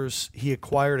 years, he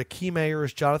acquired Akeem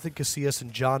Ayers, Jonathan Casillas,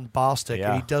 and John Bostic.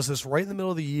 Yeah. And he does this right in the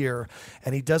middle of the year,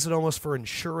 and he does it almost for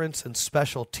insurance and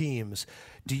special teams.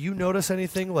 Do you notice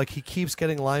anything? Like he keeps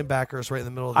getting linebackers right in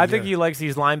the middle of the year. I think he likes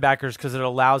these linebackers because it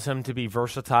allows him to be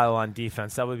versatile on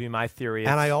defense. That would be my theory.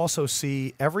 And I also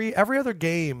see every other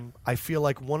game, I feel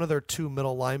like one of their two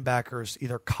middle linebackers,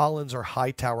 either Collins or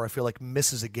Hightower, I feel like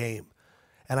misses a game.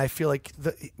 And I feel like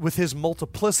with his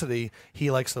multiplicity,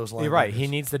 he likes those linebackers. You're right. He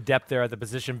needs the depth there at the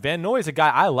position. Van Noy is a guy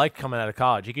I like coming out of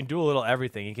college. He can do a little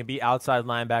everything. He can be outside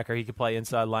linebacker. He can play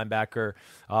inside linebacker.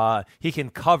 He can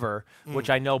cover, which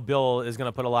I know Bill is going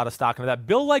to put a lot of stock into that.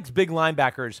 Bill likes big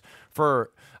linebackers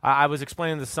I was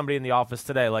explaining this to somebody in the office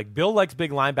today. Like, Bill likes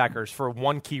big linebackers for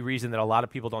one key reason that a lot of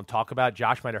people don't talk about.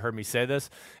 Josh might have heard me say this,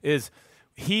 is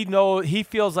he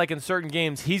feels like in certain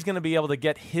games he's going to be able to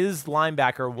get his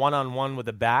linebacker one-on-one with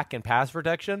the back and pass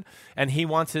protection, and he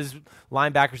wants his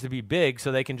linebackers to be big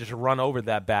so they can just run over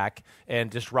that back and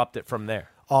disrupt it from there.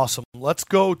 Awesome. Let's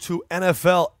go to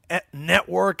NFL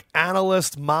Network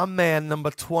analyst, my man,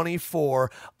 number 24,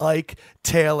 Ike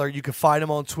Taylor. You can find him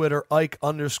on Twitter,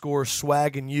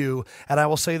 Ike_swagginu. And I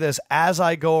will say this, as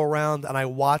I go around and I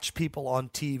watch people on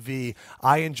TV,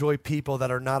 I enjoy people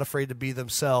that are not afraid to be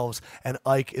themselves, and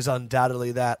Ike is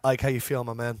undoubtedly that. Ike, how you feel,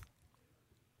 my man?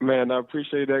 Man, I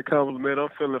appreciate that compliment. I'm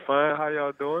feeling fine. How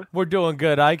y'all doing? We're doing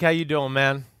good, Ike. How you doing,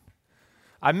 man?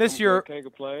 I miss Can't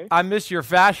complain. I miss your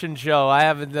fashion show. I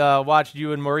haven't watched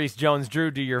you and Maurice Jones-Drew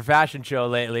do your fashion show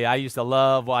lately. I used to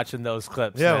love watching those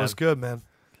clips. Yeah, man. It was good, man.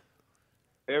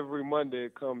 Every Monday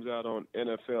it comes out on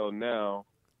NFL Now,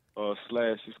 /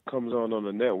 it comes on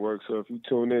the network. So if you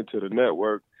tune into the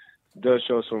network, does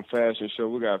show some fashion show.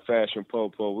 We got Fashion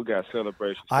Popo. We got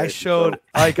Celebration. I Fashion showed show.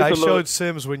 Ike. I It's a little- showed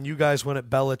Sims when you guys went at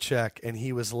Belichick, and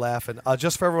he was laughing.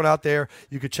 Just for everyone out there,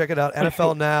 you could check it out.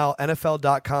 NFL Now,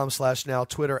 NFL.com/now,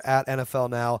 Twitter at NFL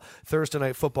Now. Thursday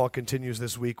Night Football continues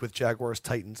this week with Jaguars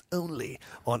Titans only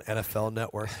on NFL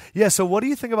Network. Yeah. So, what do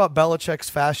you think about Belichick's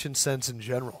fashion sense in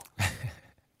general?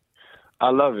 I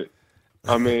love it.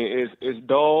 I mean, it's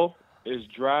dull, it's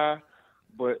dry,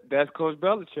 but that's Coach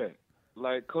Belichick.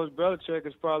 Like, Coach Belichick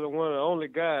is probably one of the only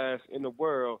guys in the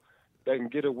world that can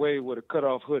get away with a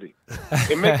cutoff hoodie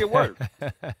and make it work.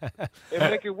 But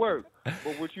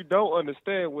what you don't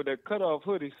understand with that cutoff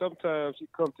hoodie, sometimes he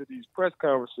comes to these press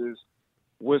conferences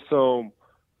with some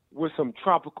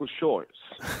tropical shorts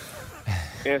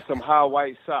and some high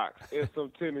white socks and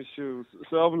some tennis shoes.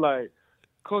 So I'm like,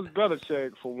 Coach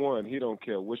Belichick, for one, he don't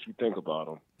care what you think about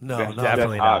him. No, Definitely that's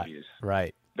not. obvious.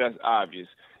 Right. That's obvious.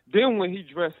 Then when he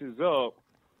dresses up,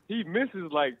 he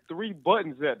misses like 3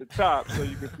 buttons at the top so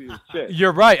you can see his chest.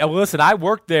 You're right. Listen, I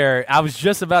worked there. I was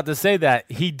just about to say that.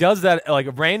 He does that like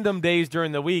random days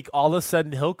during the week. All of a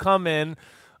sudden, he'll come in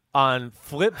on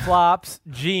flip-flops,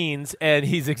 jeans, and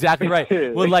he's exactly right.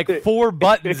 With like 4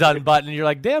 buttons unbuttoned. And you're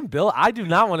like, damn, Bill, I do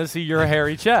not want to see your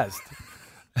hairy chest.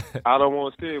 I don't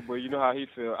want to see it, but you know how he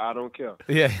feels. I don't care.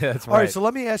 Yeah, that's right. All right, so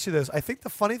let me ask you this. I think the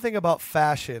funny thing about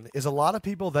fashion is a lot of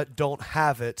people that don't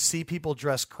have it see people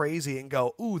dress crazy and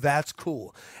go, ooh, that's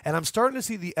cool. And I'm starting to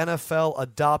see the NFL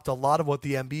adopt a lot of what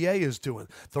the NBA is doing.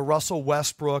 The Russell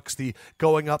Westbrooks, the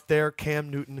going up there, Cam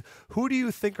Newton. Who do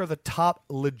you think are the top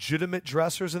legitimate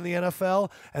dressers in the NFL,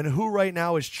 and who right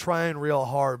now is trying real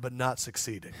hard but not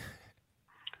succeeding?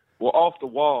 Well, off the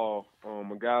wall, a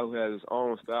guy who has his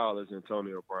own style is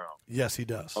Antonio Brown. Yes, he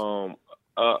does.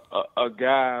 A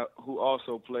guy who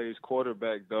also plays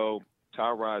quarterback, though,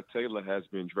 Tyrod Taylor, has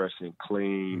been dressing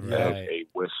clean as a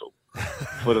whistle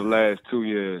for the last 2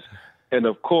 years. And,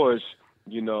 of course,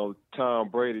 you know, Tom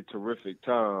Brady, terrific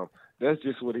Tom, that's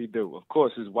just what he do. Of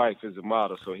course, his wife is a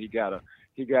model, so he gotta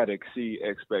exceed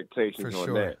expectations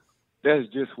on that. That's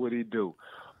just what he do.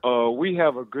 We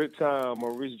have a good time,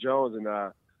 Maurice Jones and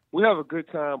I, we have a good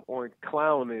time on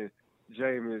clowning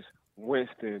Jameis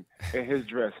Winston and his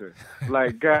dressing.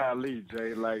 Like, golly,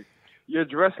 Jay, like, you're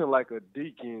dressing like a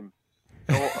deacon,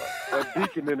 a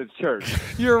deacon in the church.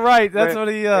 You're right. That's what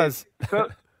he does. So,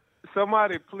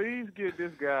 somebody please get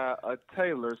this guy a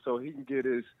tailor so he can get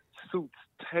his suits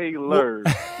tailored.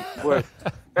 But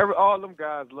all them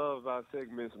guys love our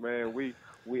segments, man. We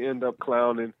end up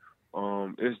clowning.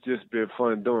 It's just been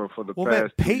fun doing for the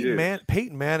past 2 years.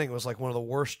 Peyton Manning was like one of the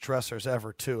worst dressers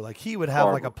ever, too. Like, he would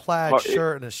have like a plaid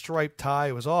shirt and a striped tie.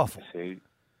 It was awful. See,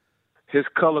 his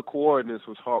color coordinates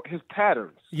was hard. His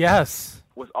patterns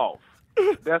was off.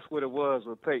 That's what it was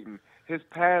with Peyton. His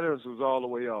patterns was all the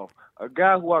way off. A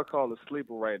guy who I call a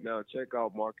sleeper right now, check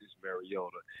out Marcus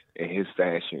Mariota and his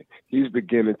fashion. He's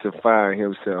beginning to find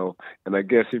himself, and I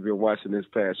guess he's been watching his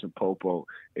Fashion Popo,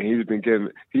 and he's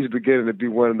beginning to be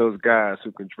one of those guys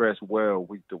who can dress well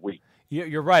week to week.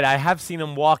 You're right. I have seen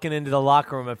him walking into the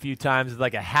locker room a few times with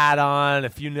like a hat on, a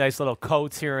few nice little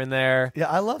coats here and there. Yeah,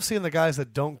 I love seeing the guys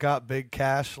that don't got big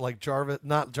cash, like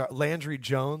Landry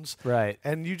Jones. Right.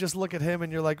 And you just look at him and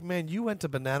you're like, man, you went to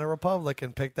Banana Republic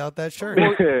and picked out that shirt.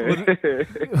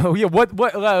 Oh yeah.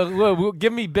 What?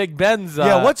 Give me Big Ben's.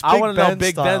 What's Big I want to know Ben's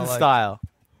Big style Ben's like? style.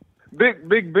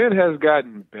 Big Ben has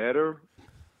gotten better,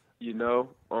 you know.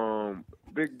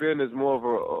 Big Ben is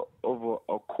more of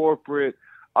a corporate.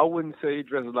 I wouldn't say he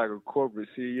dresses like a corporate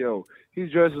CEO. He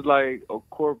dresses like a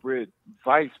corporate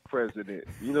vice president.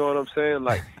 You know what I'm saying?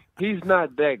 Like, he's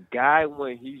not that guy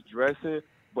when he's dressing,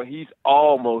 but he's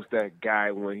almost that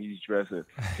guy when he's dressing.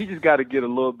 He just got to get a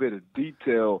little bit of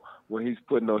detail when he's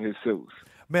putting on his suits.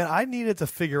 Man, I needed to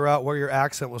figure out where your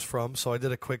accent was from, so I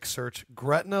did a quick search.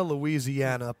 Gretna,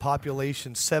 Louisiana,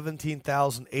 population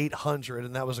 17,800,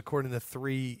 and that was according to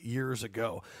 3 years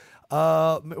ago.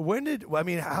 How were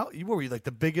you like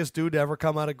the biggest dude to ever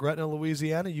come out of Gretna,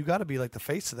 Louisiana? You got to be like the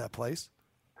face of that place.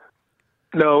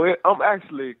 No, I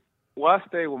stayed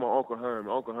with my Uncle Herm.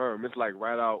 Uncle Herm, it's like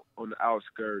right out on the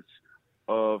outskirts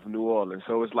of New Orleans,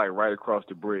 so it's like right across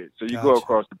the bridge. So you go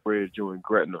across the bridge, you're in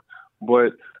Gretna.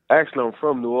 But actually, I'm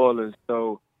from New Orleans,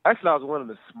 so actually I was one of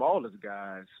the smallest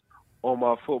guys on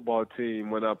my football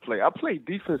team when I played. I played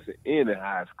defensive end in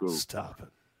high school. Stop it.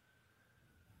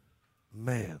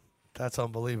 Man. That's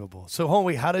unbelievable. So,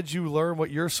 homie, how did you learn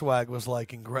what your swag was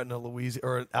like in Gretna, Louisiana,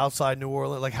 or outside New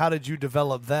Orleans? Like, how did you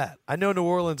develop that? I know New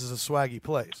Orleans is a swaggy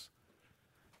place.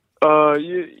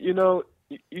 You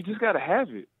just got to have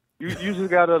it. You just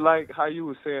got to, like how you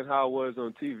were saying how it was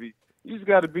on TV. you just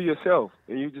got to be yourself,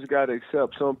 and you just got to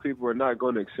accept some people are not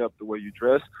going to accept the way you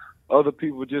dress. Other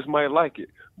people just might like it.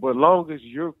 But as long as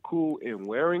you're cool in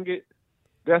wearing it,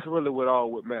 that's really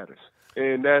what matters.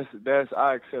 And I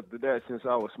accepted that since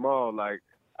I was small. Like,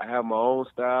 I have my own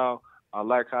style. I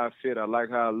like how I fit. I like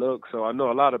how I look. So I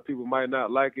know a lot of people might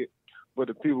not like it, but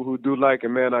the people who do like it,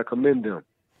 man, I commend them.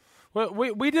 Well,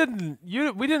 we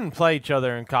didn't play each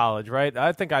other in college, right?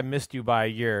 I think I missed you by a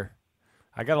year.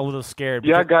 I got a little scared.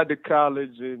 Yeah, I got to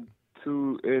college in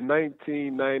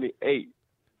 1998,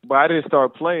 but I didn't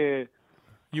start playing.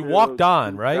 You walked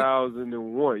on, right?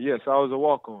 2001. Yes, I was a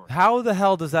walk-on. How the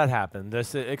hell does that happen?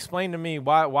 Explain to me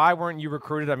why weren't you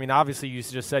recruited? I mean, obviously you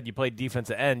just said you played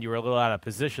defensive end. You were a little out of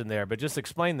position there, but just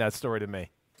explain that story to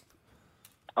me.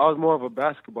 I was more of a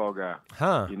basketball guy.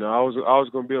 Huh. You know, I was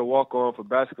going to be a walk-on for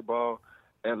basketball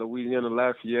at Louisiana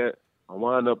Lafayette. I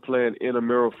wound up playing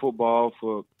intramural football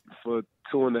for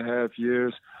 2.5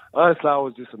 years. Honestly, I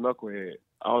was just a knucklehead.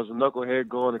 I was a knucklehead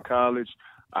going to college.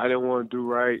 I didn't want to do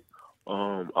right.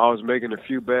 I was making a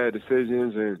few bad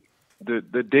decisions, and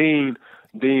the Dean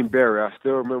Barry, I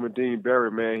still remember Dean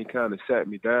Barry, man, he kind of sat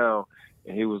me down,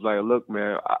 and he was like, look,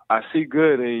 man, I see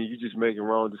good in you just making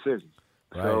wrong decisions.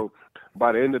 Right. So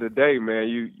by the end of the day, man,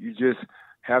 you just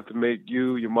have to make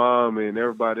you, your mom, and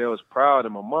everybody else proud.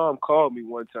 And my mom called me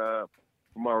one time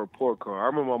for my report card. I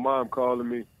remember my mom calling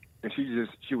me, and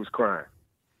she was crying.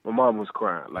 My mom was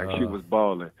crying, like she was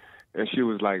bawling. And she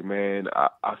was like, man,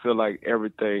 I feel like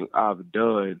everything I've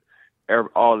done,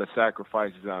 all the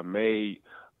sacrifices I made,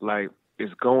 like,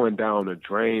 it's going down the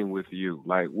drain with you.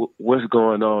 Like, what's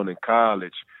going on in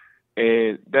college?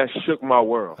 And that shook my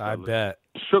world. I bet.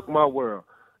 Shook my world.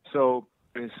 So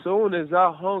as soon as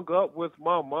I hung up with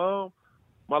my mom,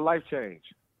 my life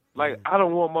changed. Like, I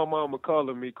don't want my mama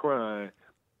calling me crying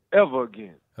ever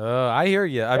again. I hear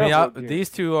you. I mean, these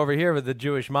two over here with the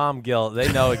Jewish mom guilt,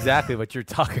 they know exactly what you're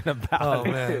talking about. Oh,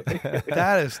 man.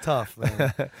 That is tough,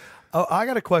 man. Oh, I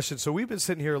got a question. So we've been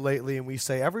sitting here lately, and we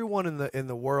say everyone in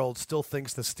the world still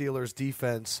thinks the Steelers'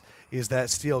 defense is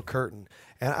that steel curtain.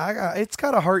 And it's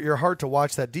got to hurt your heart to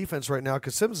watch that defense right now,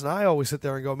 because Sims and I always sit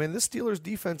there and go, man, this Steelers'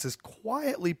 defense is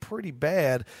quietly pretty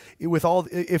bad.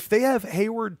 If they have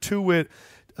Hayward, Tuitt,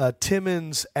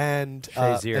 Timmons and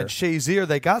Shazier,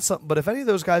 they got something. But if any of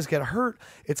those guys get hurt,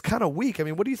 it's kind of weak. I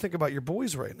mean, what do you think about your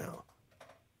boys right now?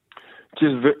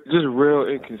 Just real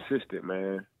inconsistent,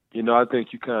 man. You know, I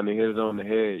think you kind of hit it on the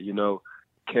head. You know,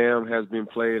 Cam has been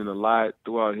playing a lot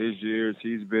throughout his years.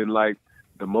 He's been like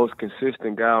the most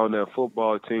consistent guy on that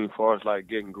football team as far as like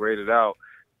getting graded out.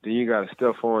 Then you got to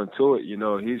step on to it. You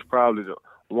know, he's probably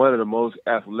one of the most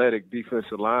athletic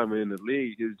defensive linemen in the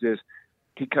league. It's just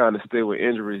he kind of stay with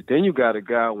injuries. Then you got a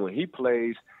guy when he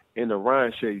plays in the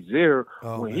Ryan Shazier,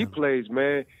 he plays,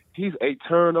 man, he's a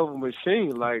turnover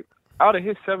machine. Like, out of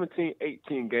his 17,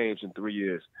 18 games in 3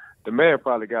 years, the man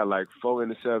probably got like 4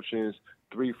 interceptions,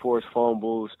 3 forced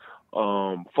fumbles,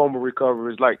 fumble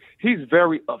recoveries. Like, he's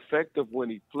very effective when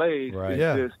he plays. Right.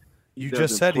 Yeah. You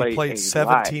just said he played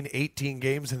 17, 18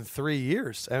 games in 3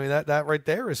 years. I mean, that right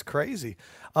there is crazy.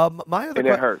 It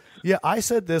hurts. Yeah, I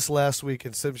said this last week,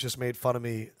 and Sims just made fun of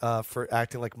me for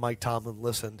acting like Mike Tomlin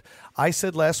listened. I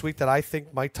said last week that I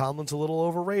think Mike Tomlin's a little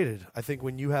overrated. I think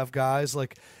when you have guys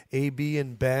like AB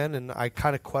and Ben, and I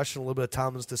kind of question a little bit of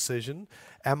Tomlin's decision.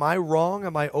 Am I wrong?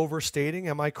 Am I overstating?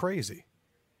 Am I crazy?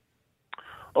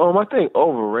 I think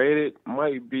overrated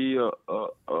might be a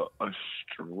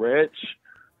stretch,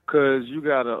 because you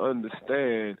got to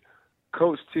understand,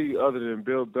 Coach T, other than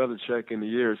Bill Belichick in the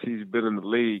years he's been in the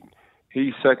league,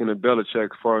 he's second to Belichick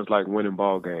as far as like winning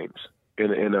ball games in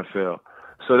the NFL.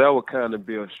 So that would kind of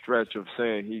be a stretch of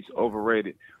saying he's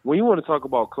overrated. When you want to talk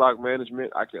about clock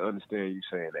management, I can understand you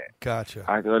saying that. Gotcha.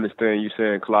 I can understand you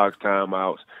saying clocks,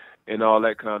 timeouts, and all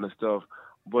that kind of stuff.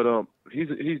 But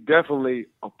he's definitely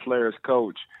a player's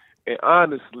coach. And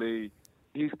honestly,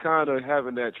 he's kind of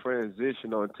having that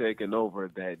transition on taking over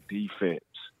that defense,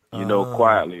 you know,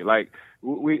 quietly. Like,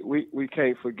 we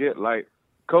can't forget, like,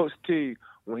 Coach T,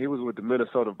 when he was with the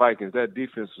Minnesota Vikings, that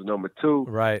defense was number 2.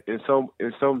 Right. In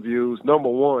some views, number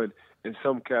 1 in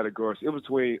some categories. It was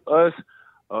between us,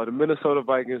 the Minnesota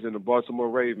Vikings, and the Baltimore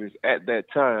Ravens at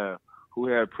that time, who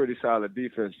had pretty solid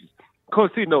defenses.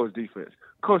 Coach T knows defense.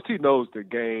 Coach T knows the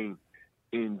game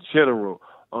in general.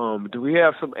 Do we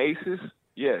have some aces?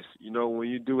 Yes. You know, when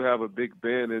you do have a Big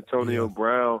Ben, Antonio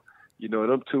Brown, you know,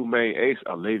 them two main aces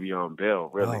are Le'Veon Bell,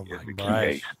 really, is the key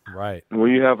ace. Right.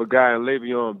 When you have a guy in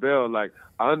Le'Veon Bell, like,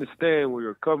 I understand where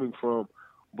you're coming from,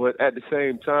 but at the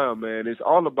same time, man, it's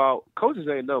all about – coaches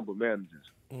ain't number managers.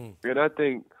 And I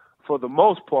think for the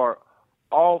most part,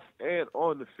 off and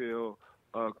on the field,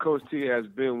 Coach T has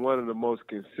been one of the most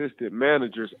consistent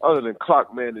managers other than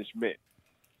clock management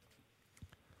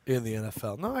in the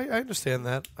NFL. No, I understand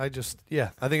that. I think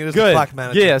it is Good. the clock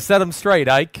management. Yeah, set them straight,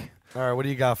 Ike. All right, what do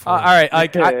you got for All me? right,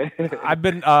 Ike. I've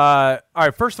been all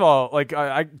right. First of all,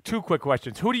 two quick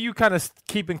questions. Who do you kind of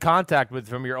keep in contact with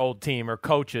from your old team or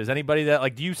coaches? Anybody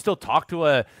that do you still talk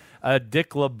to a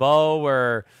Dick LeBeau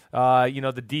or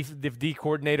the D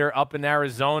coordinator up in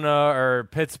Arizona or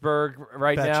Pittsburgh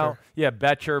right now? Yeah,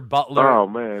 Betcher, Butler. Oh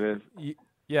man,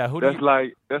 yeah. That's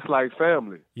like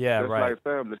family. Yeah, that's right. like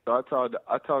family. So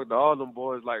I talk to all them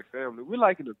boys like family. We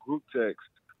like in a group text.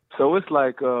 So it's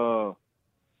like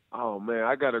oh man,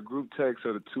 I got a group text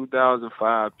of the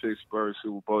 2005 Pittsburgh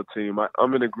Super Bowl team.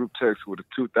 I'm in a group text with the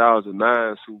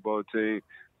 2009 Super Bowl team.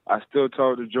 I still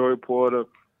talk to Joey Porter,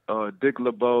 Dick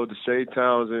LeBeau, Deshae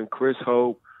Townsend, Chris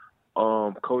Hope,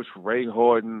 Coach Ray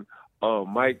Horton,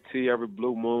 Mike T, every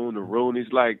Blue Moon, the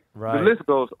Rooneys. Like right. The list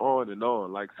goes on and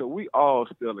on. Like so, we all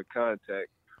still in contact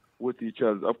with each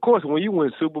other. Of course, when you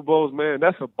win Super Bowls, man,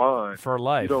 that's a bond for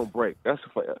life. You don't break. That's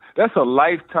a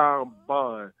lifetime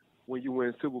bond. When you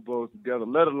win Super Bowls together,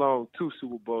 let alone 2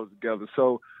 Super Bowls together.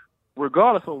 So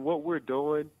regardless of what we're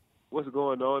doing, what's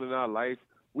going on in our life,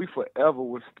 we forever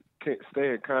will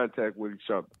stay in contact with each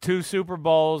other. 2 Super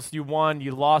Bowls, you won,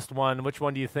 you lost one. Which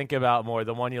one do you think about more,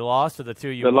 the one you lost or the 2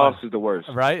 you won? The loss is the worst.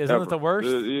 Right? Isn't ever. it the worst?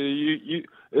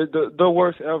 The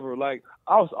worst ever. Like,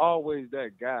 I was always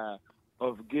that guy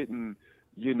of getting,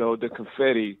 the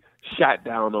confetti shot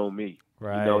down on me.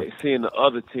 Right. Seeing the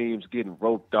other teams getting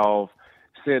roped off,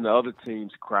 seeing the other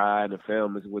teams cry and the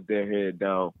families with their head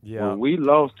down. Yeah. When we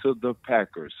lost to the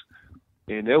Packers,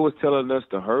 and they was telling us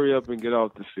to hurry up and get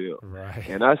off the field. Right.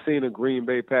 And I seen the Green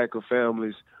Bay Packer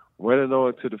families running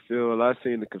onto the field. I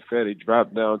seen the confetti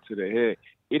drop down to their head.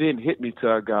 It didn't hit me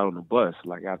till I got on the bus,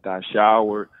 like after I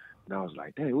showered. And I was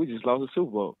like, dang, we just lost the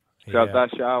Super Bowl. So after I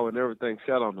showered and everything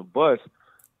sat on the bus,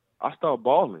 I started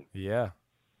bawling. Yeah.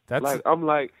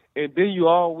 And then you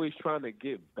always trying to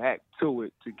get back to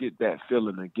it to get that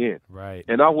feeling again. Right.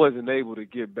 And I wasn't able to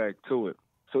get back to it.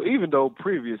 So even though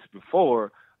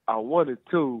before I wanted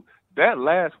to, that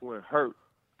last one hurt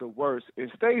the worst.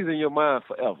 It stays in your mind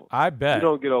forever. I bet.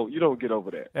 You don't get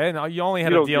over that. And you only had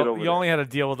to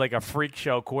deal with like a freak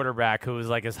show quarterback who was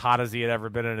like as hot as he had ever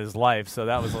been in his life. So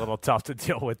that was a little tough to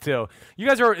deal with too. You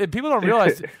guys people don't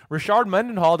realize Rashard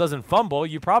Mendenhall doesn't fumble.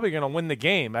 You're probably going to win the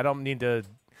game. I don't need to.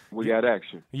 We got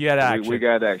action. You had action. We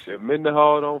got action. If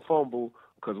Mendenhall don't fumble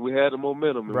because we had the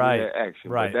momentum and we had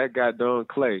action. Right. But that guy Don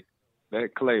Clay,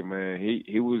 man,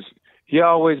 he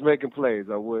always making plays.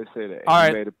 I would say that. All right.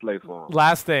 He made a play for him.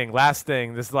 Last thing.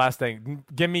 This is the last thing.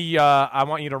 Give me. I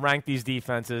want you to rank these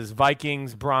defenses: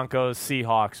 Vikings, Broncos,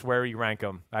 Seahawks. Where you rank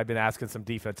them? I've been asking some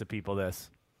defensive people this.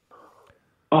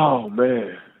 Oh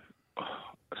man.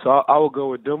 So I will go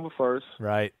with Denver first.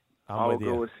 Right. I will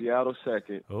go with Seattle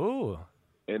second. Ooh.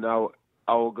 And I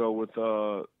will go with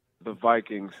the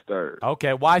Vikings third.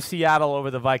 Okay, why Seattle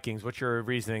over the Vikings? What's your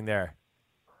reasoning there?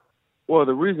 Well,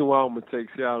 the reason why I'm going to take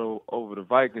Seattle over the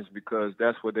Vikings because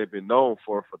that's what they've been known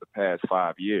for the past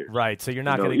 5 years. Right, so you're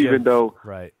not going to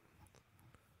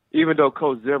even though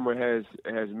Coach Zimmer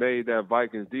has made that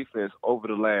Vikings defense over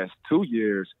the last 2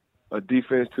 years a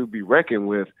defense to be reckoned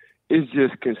with, it's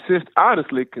just consistent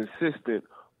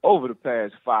over the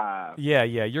past 5. Yeah.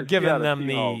 You're giving them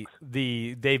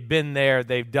the they've been there,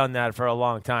 they've done that for a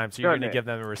long time, so you're going to give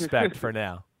them the respect for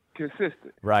now.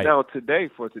 Consistent. Right. Now today's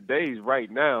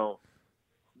right now,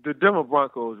 the Denver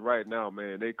Broncos right now,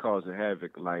 man, they causing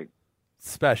havoc like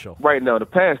special. Right now, the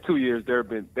past 2 years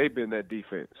they've been that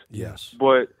defense. Yes.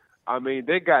 But I mean,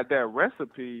 they got that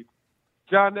recipe.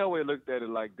 John Elway looked at it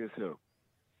like this here.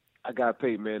 I got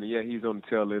Peyton Manning. Yeah, he's on the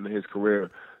tail end of his career.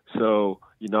 So,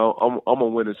 I'm going to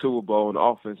win the Super Bowl on the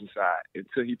offensive side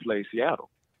until he plays Seattle.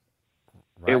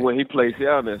 Right. And when he played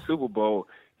Seattle in that Super Bowl,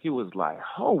 he was like,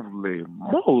 holy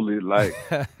moly, like,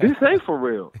 this ain't for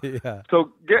real. Yeah.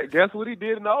 So, guess what he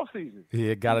did in the offseason?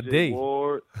 He got a D.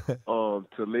 Ward,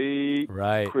 Talib,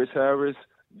 right. Chris Harris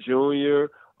Jr.,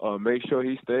 make sure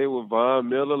he stayed with Von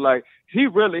Miller. Like, he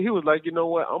was like, you know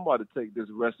what, I'm about to take this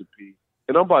recipe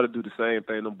and I'm about to do the same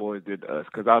thing them boys did to us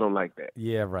because I don't like that.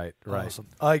 Yeah, right. Awesome.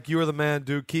 Ike, you are the man,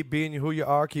 dude. Keep being who you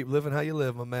are. Keep living how you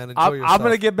live, my man. Enjoy yourself. I'm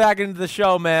going to get back into the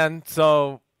show, man,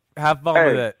 so have fun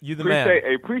with it. You the man.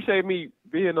 Appreciate me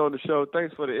being on the show.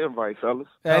 Thanks for the invite, fellas.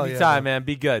 Anytime, man.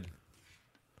 Be good.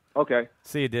 Okay.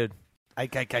 See you, dude.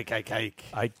 Ike.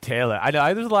 Ike Taylor. I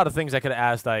know there's a lot of things I could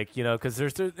have asked Ike, because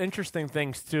there's interesting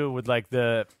things, too, with, like,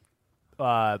 the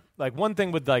like one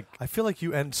thing with like I feel like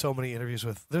you end so many interviews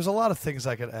with. There's a lot of things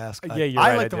I could ask. Yeah, you're I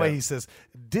right, like I the do. way he says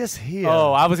 "dis here."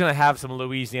 Oh, I was gonna have some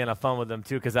Louisiana fun with them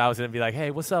too, because I was gonna be like,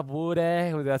 "Hey, what's up, Woody?"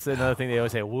 That's another thing they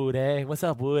always say, "Woody, what's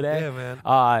up, Woody?" Yeah,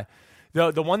 man.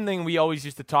 The one thing we always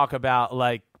used to talk about,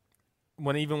 like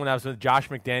when I was with Josh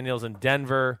McDaniels in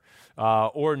Denver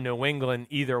or New England,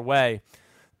 either way,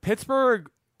 Pittsburgh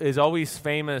is always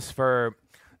famous for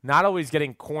not always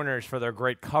getting corners for their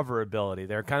great cover ability.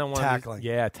 They're kind of one Tackling. of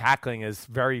these, tackling is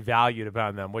very valued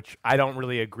about them, which I don't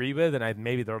really agree with, and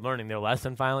maybe they're learning their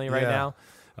lesson finally right now.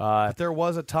 But there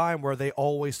was a time where they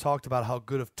always talked about how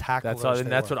good of tacklers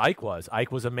That's were. what Ike was.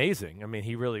 Ike was amazing. I mean,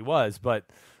 he really was. But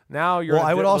now you're. Well,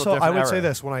 I would say era.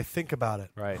 this when I think about it.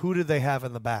 Right. Who did they have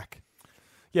in the back?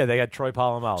 Yeah, they got Troy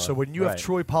Polamalu. So when you have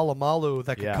Troy Polamalu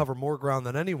that can cover more ground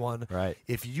than anyone, right.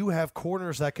 if you have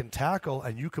corners that can tackle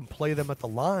and you can play them at the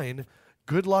line,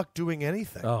 good luck doing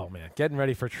anything. Oh, man. Getting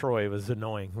ready for Troy was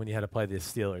annoying when you had to play the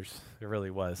Steelers. It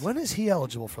really was. When is he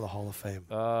eligible for the Hall of Fame?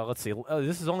 Let's see.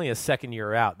 This is only his second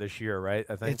year out this year, right?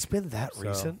 I think It's been that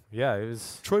recent. Yeah, it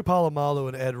was. Troy Polamalu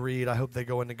and Ed Reed, I hope they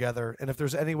go in together. And if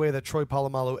there's any way that Troy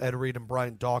Polamalu, Ed Reed, and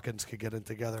Brian Dawkins could get in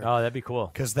together. Oh, that'd be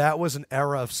cool. Because that was an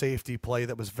era of safety play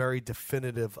that was very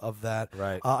definitive of that.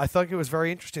 Right. I thought it was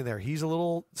very interesting there. He's a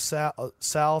little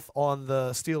south on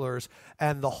the Steelers.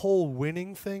 And the whole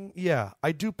winning thing,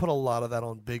 I do put a lot of that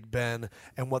on Big Ben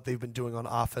and what they've been doing on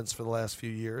offense for the last few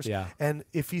years. Yeah. And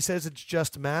if he says it's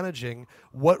just managing,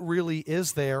 what really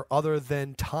is there other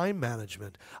than time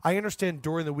management? I understand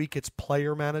during the week it's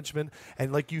player management.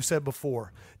 And like you said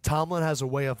before, Tomlin has a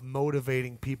way of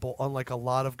motivating people, unlike a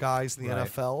lot of guys in the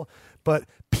NFL. But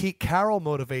Pete Carroll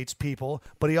motivates people,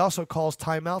 but he also calls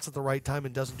timeouts at the right time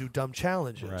and doesn't do dumb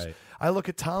challenges. Right. I look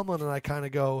at Tomlin and I kind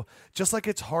of go, just like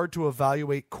it's hard to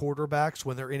evaluate quarterbacks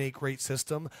when they're in a great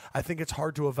system, I think it's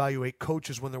hard to evaluate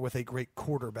coaches when they're with a great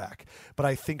quarterback. But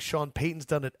I think Sean Payton's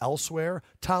done it elsewhere.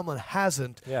 Tomlin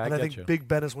hasn't. Yeah, and I think Big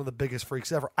Ben is one of the biggest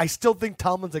freaks ever. I still think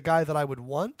Tomlin's a guy that I would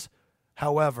want.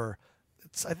 However,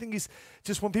 I think he's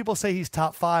just when people say he's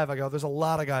top 5, I go, there's a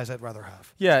lot of guys I'd rather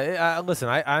have. Yeah, listen,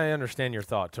 I understand your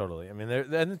thought totally. I mean,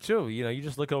 and too, you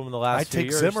just look over the last few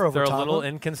years. Zimmer over they're Tomlin. a little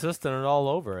inconsistent and all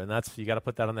over, and you got to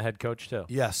put that on the head coach too.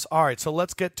 Yes. All right, so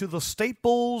let's get to the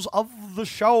staples of the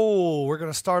show. We're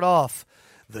going to start off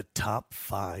the top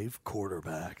 5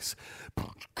 quarterbacks.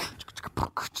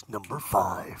 Number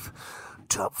 5.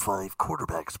 Top 5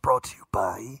 quarterbacks brought to you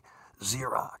by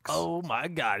Xerox. Oh my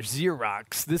gosh,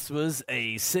 Xerox. This was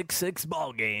a 6-6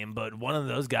 ball game, but one of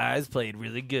those guys played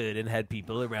really good and had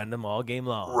people around him all game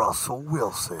long. Russell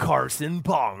Wilson. Carson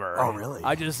Palmer. Oh, really?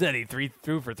 I just said he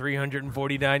threw for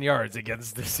 349 yards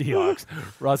against the Seahawks.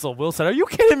 Russell Wilson. Are you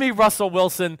kidding me, Russell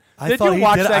Wilson? Did you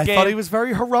watch that game? I thought he was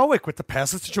very heroic with the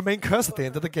passes to Jermaine Kearse at the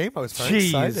end of the game. I was very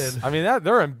excited. I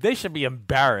mean, they should be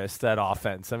embarrassed, that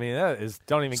offense. I mean,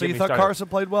 don't even So get you me thought started. Carson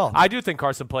played well? I do think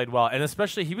Carson played well, and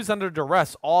especially he was under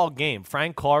duress all game.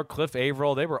 Frank Clark, Cliff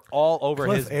Averill, they were all over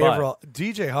his butt.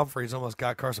 DJ Humphries almost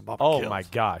got Carson Palmer Oh, killed. my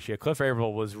gosh. Yeah, Cliff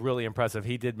Averill was really impressive.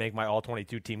 He did make my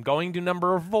all-22 team. Going to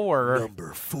number 4.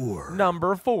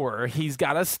 Number 4. He's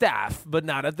got a staff, but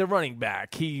not at the running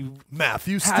back.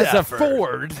 Matthew Has Stafford. a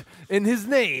Ford in his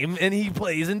name, and he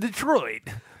plays in Detroit.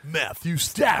 Matthew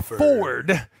Stafford.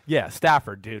 Ford. Yeah,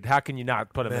 Stafford, dude. How can you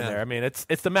not put him in there? I mean, it's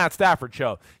the Matt Stafford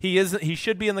show. He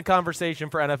should be in the conversation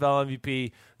for NFL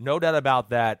MVP. No doubt about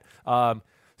that.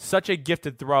 Such a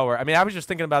gifted thrower. I mean, I was just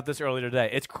thinking about this earlier today.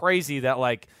 It's crazy that,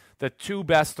 like, the 2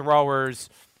 best throwers,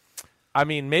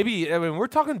 we're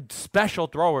talking special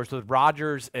throwers with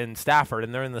Rodgers and Stafford,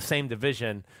 and they're in the same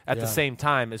division at the same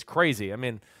time. Is crazy. I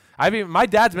mean, my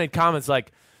dad's made comments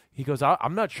like, he goes,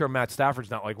 I'm not sure Matt Stafford's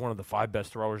not like one of the 5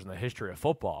 best throwers in the history of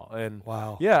football. And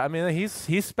wow. Yeah, I mean,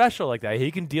 he's special like that. He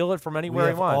can deal it from anywhere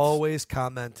he wants. We have always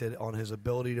commented on his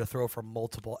ability to throw from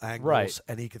multiple angles. Right.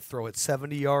 And he can throw it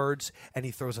 70 yards, and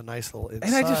he throws a nice little inside.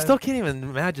 And I just still can't even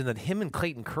imagine that him and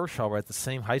Clayton Kershaw were at the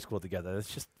same high school together.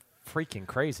 It's just freaking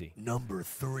crazy. Number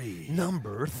 3.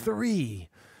 Number 3.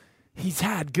 He's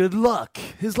had good luck.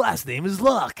 His last name is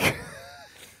Luck.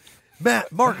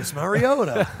 Marcus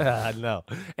Mariota. No.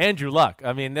 Andrew Luck.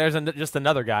 I mean, there's just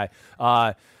another guy.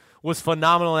 Was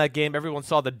phenomenal in that game. Everyone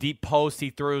saw the deep post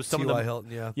he threw. T.Y.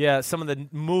 Hilton, yeah, some of the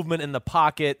movement in the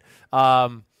pocket.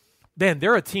 Man,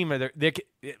 they're a team.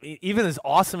 Even as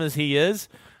awesome as he is,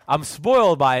 I'm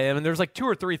spoiled by him. And there's like 2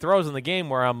 or 3 throws in the game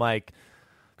where I'm like,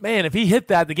 man, if he hit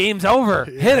that, the game's over.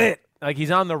 Yeah. Hit it. Like, he's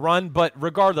on the run. But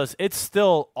regardless, it's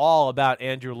still all about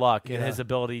Andrew Luck and his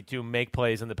ability to make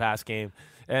plays in the pass game.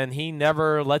 And he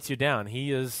never lets you down.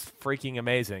 He is freaking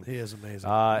amazing. He is amazing.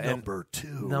 Number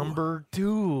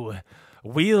 2.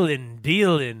 Wheeling,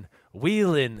 dealing,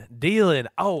 wheeling, dealing.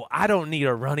 Oh, I don't need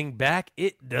a running back.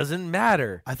 It doesn't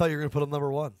matter. I thought you were going to put him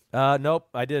number 1. Nope,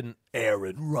 I didn't.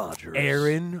 Aaron Rodgers.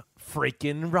 Aaron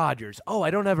freaking Rodgers. Oh,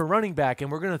 I don't have a running back,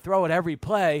 and we're going to throw it every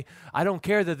play. I don't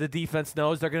care that the defense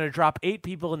knows they're going to drop 8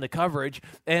 people in the coverage,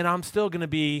 and I'm still going to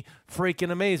be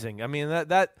freaking amazing. I mean,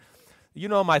 that you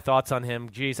know my thoughts on him.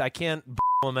 Jeez, I can't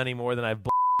him any more than I've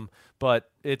him, but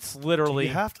it's literally. Do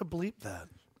you have to bleep that?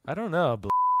 I don't know,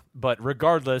 but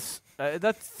regardless,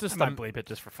 that's just I might bleep it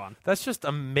just for fun. That's just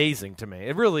amazing to me.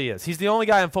 It really is. He's the only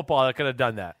guy in football that could have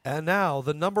done that. And now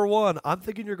the number 1. I'm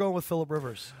thinking you're going with Phillip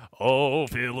Rivers. Oh,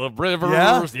 Phillip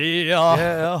Rivers,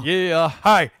 yeah.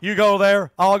 Hi, you go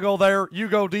there. I'll go there. You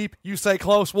go deep. You stay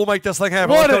close. We'll make this thing happen.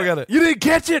 What? Let's go get it. You didn't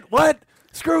catch it? What?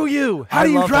 Screw you. How do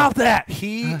you drop that?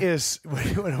 He is,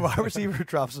 when a wide receiver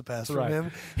drops a pass from Right.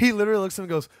 him, he literally looks at him and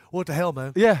goes, what the hell,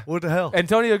 man? Yeah. What the hell?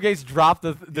 Antonio Gates dropped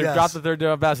the Yes. third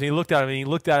down pass, and he looked at him,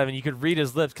 and you could read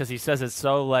his lips because he says it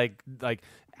so like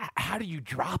how do you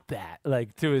drop that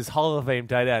like to his Hall of Fame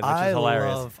tight end, which is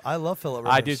hilarious. I love Phillip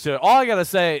Rivers. I do too. All I gotta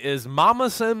say is Mama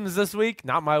Sims this week,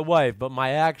 not my wife, but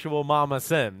my actual Mama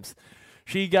Sims.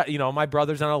 She got my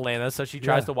brother's in Atlanta, so she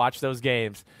tries to watch those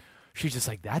games. She's just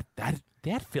like that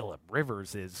Phillip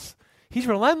Rivers he's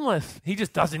relentless. He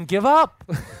just doesn't give up.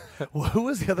 Who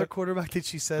was the other quarterback that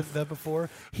she said that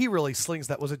before? He really slings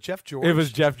that. Was it Jeff George? It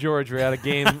was Jeff George. We were at a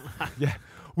game. Yeah,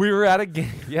 we were at a game.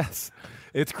 Yes.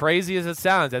 It's crazy as it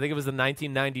sounds. I think it was the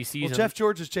 1990 season. Well, Jeff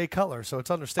George is Jay Cutler, so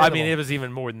it's understandable. I mean, it was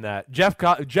even more than that. Jeff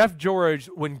George,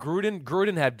 when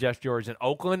Gruden had Jeff George in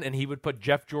Oakland, and he would put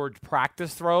Jeff George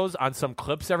practice throws on some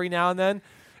clips every now and then,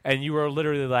 and you were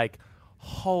literally like,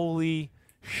 holy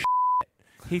shit.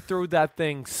 He threw that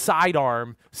thing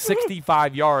sidearm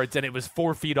 65 yards, and it was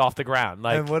 4 feet off the ground.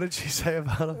 Like, and what did she say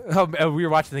about him? We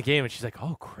were watching the game, and she's like,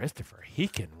 oh, Christopher, he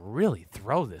can really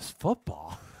throw this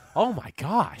football. Oh, my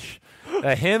gosh.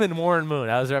 Him and Warren Moon.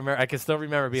 I can still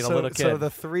remember being a little kid. So the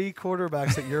 3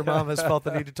 quarterbacks that your mom has felt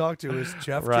the need to talk to is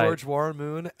Jeff George, Warren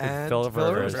Moon, and Phillip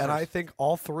Rivers. And I think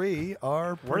all 3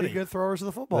 are pretty good throwers of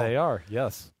the football. They are,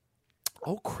 yes.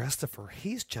 Oh, Christopher,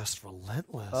 he's just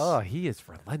relentless. Oh, he is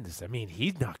relentless. I mean,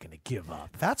 he's not going to give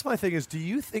up. That's my thing is, do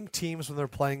you think teams, when they're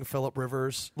playing Phillip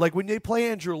Rivers, like when they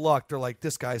play Andrew Luck, they're like,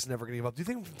 this guy's never going to give up. Do you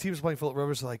think teams playing Phillip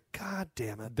Rivers are like, God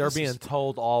damn it. They're being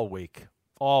told all week.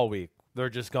 All week. They're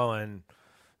just going,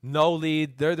 no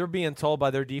lead. They're being told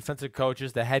by their defensive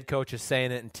coaches. The head coach is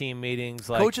saying it in team meetings.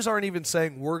 Like, coaches aren't even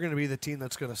saying we're going to be the team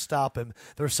that's going to stop him.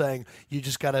 They're saying you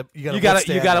just got to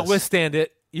withstand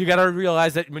it. You got to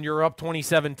realize that when you're up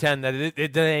 27-10, that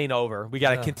it ain't over. We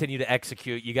got to continue to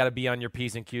execute. You got to be on your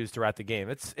P's and Q's throughout the game.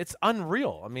 It's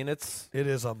unreal. I mean, it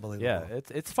is unbelievable. Yeah,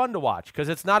 it's fun to watch because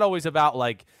it's not always about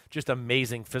like just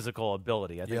amazing physical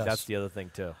ability. I think that's the other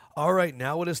thing too. All right,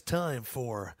 now it is time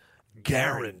for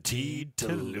Guaranteed to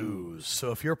Lose.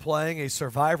 So if you're playing a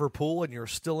survivor pool and you're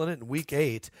still in it in week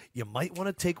 8, you might want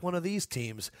to take one of these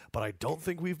teams, but I don't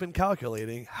think we've been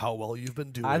calculating how well you've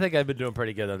been doing. I think I've been doing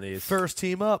pretty good on these. First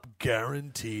team up,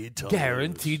 Guaranteed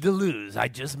to Lose. I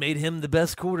just made him the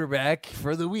best quarterback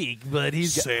for the week, but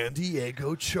he's San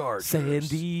Diego Chargers. San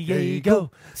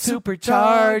Diego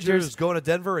Superchargers. Going to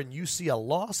Denver, and you see a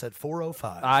loss at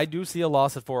 4:05. I do see a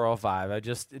loss at 4:05. I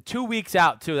just 2 weeks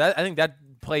out, too. I think that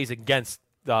plays against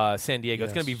San Diego.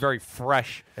 It's going to be very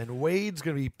fresh. And Wade's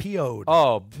going to be PO'd.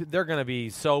 Oh, they're going to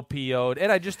be so PO'd.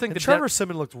 And I just think Trevor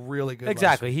Simmons looked really good.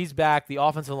 Exactly. He's back. The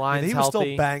offensive line's he was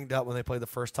healthy. Still banged up when they played the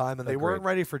first time, and they weren't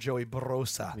ready for Joey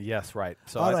Barossa. Yes, right.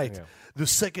 So all right. The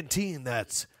second team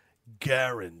that's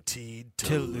guaranteed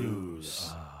to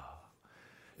lose.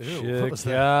 Chicago.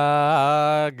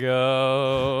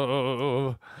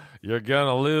 You're going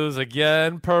to lose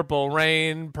again. Purple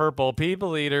rain, purple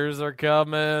people eaters are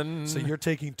coming. So you're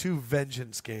taking 2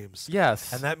 vengeance games.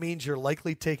 Yes. And that means you're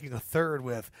likely taking a third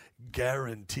with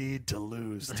guaranteed to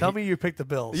lose. Tell me you picked the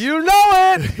Bills. You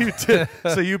know it! You did.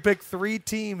 So you picked 3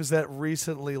 teams that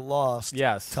recently lost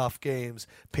tough games,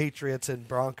 Patriots and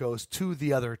Broncos, to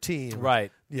the other team.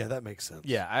 Right. Yeah, that makes sense.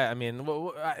 Yeah, I mean,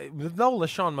 with no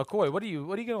LaShawn McCoy, what are you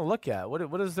going to look at?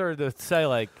 What is there to say?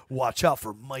 Like, watch out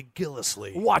for Mike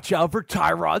Gillislee. Watch out for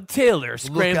Tyrod Taylor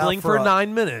scrambling for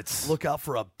 9 minutes. Look out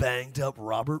for a banged up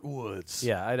Robert Woods.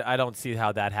 Yeah, I don't see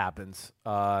how that happens.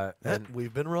 And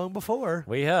we've been wrong before.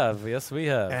 We have, yes, we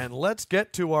have. And let's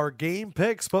get to our game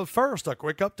picks. But first, a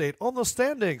quick update on the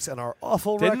standings and our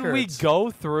awful records. Didn't we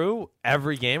go through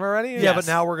every game already? Yeah, but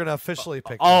now we're going to officially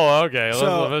pick. Oh, okay.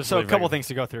 So a couple things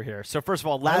to go through here. So first of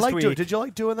all, last week, did you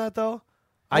like doing that though?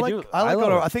 I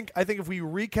think if we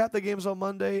recap the games on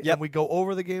Monday and we go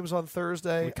over the games on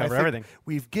Thursday, we cover everything.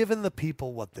 We've given the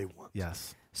people what they want.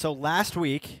 Yes. So last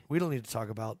week, We don't need to talk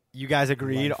about. you guys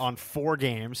agreed Life. on 4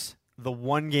 games. The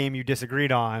one game you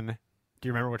disagreed on, do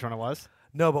you remember which one it was?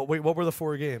 No, but wait, what were the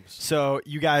 4 games? So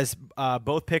you guys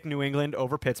both picked New England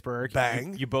over Pittsburgh.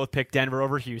 Bang. You both picked Denver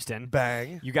over Houston.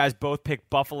 Bang. You guys both picked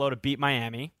Buffalo to beat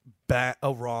Miami.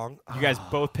 Oh, wrong. You guys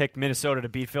both picked Minnesota to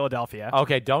beat Philadelphia.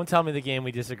 Okay, don't tell me the game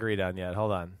we disagreed on yet.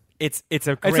 Hold on. It's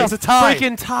a great a tie.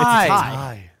 Freaking It's a tie.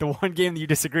 tie. The one game that you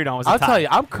disagreed on was a I'll tie. tell you,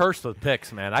 I'm cursed with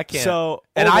picks, man. I can't. So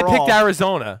and I overall, picked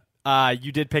Arizona.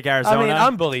 You did pick Arizona. I mean,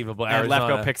 unbelievable. and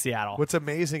Arizona. Lefko picked Seattle. What's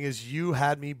amazing is you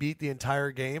had me beat the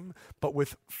entire game, but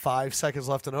with 5 seconds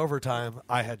left in overtime,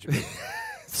 I had you beat.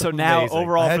 So now, amazing.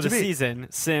 overall I had for the to beat. season,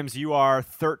 Sims, you are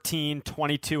 13,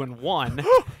 22, and 1.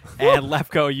 And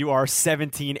Lefko, you are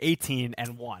 17, 18,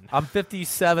 and 1. I'm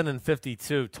 57 and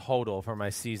 52 total for my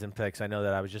season picks. I know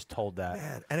that. I was just told that.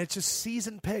 Man, and it's just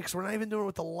season picks. We're not even doing it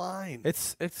with the line.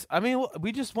 It's. I mean,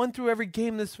 we just went through every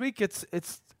game this week. It's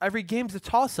every game's a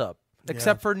toss up,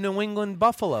 except for New England,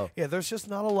 Buffalo. Yeah, there's just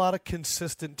not a lot of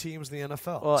consistent teams in the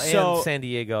NFL. Well, So- and San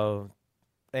Diego,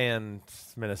 and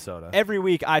Minnesota. Every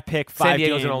week I pick 5 San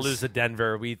Diego's games. going to lose to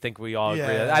Denver. We think we all agree.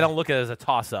 Yeah. I don't look at it as a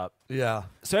toss up. yeah.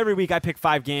 So every week I pick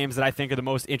 5 games that I think are the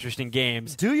most interesting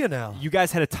games. Do you now? You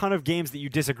guys had a ton of games that you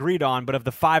disagreed on, but of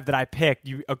the 5 that I picked,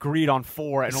 you agreed on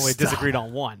 4 and only Stop. disagreed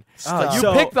on 1. You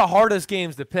So- picked the hardest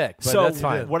games to pick, but So that's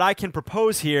fine. what I can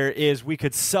propose here is we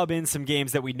could sub in some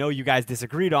games that we know you guys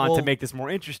disagreed on Well- to make this more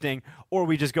interesting, or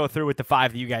we just go through with the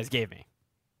 5 that you guys gave me.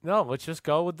 No, let's just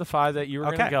go with the 5 that you were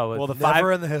going Okay. to go with. Well, the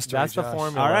Never 5 in the history. that's the Josh.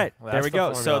 formula. All right, That's there we the go.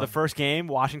 So formula. the first game,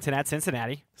 Washington at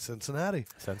Cincinnati. Cincinnati.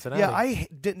 Cincinnati. Yeah, I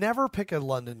did never pick a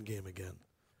London game again.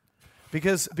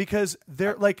 Because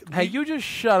they're like. Hey, you just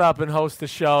shut up and host the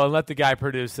show and let the guy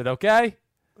produce it, okay?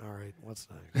 All right, what's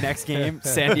next? Next game,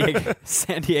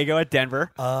 San Diego at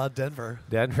Denver. Denver.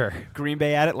 Denver. Green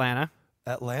Bay at Atlanta.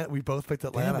 Atlanta. We both picked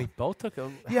Atlanta. Damn, we both took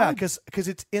a. Yeah, because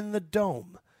it's in the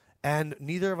dome, and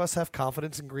neither of us have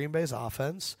confidence in Green Bay's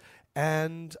offense.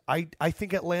 And I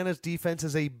think Atlanta's defense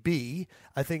is a B.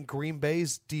 I think Green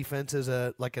Bay's defense is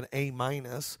an A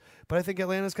minus. But I think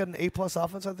Atlanta's got an A plus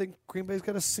offense. I think Green Bay's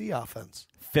got a C offense.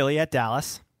 Philly at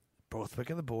Dallas. Both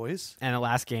picking the boys. And the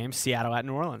last game, Seattle at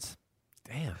New Orleans.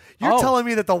 Damn. You're telling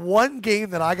me that the one game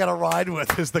that I got to ride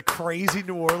with is the crazy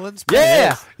New Orleans?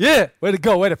 Yeah. Yeah. Way to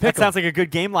go. Way to pick That sounds like a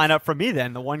good game lineup for me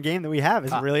then. The one game that we have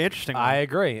is a really interesting one. I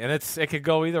agree. And it could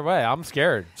go either way. I'm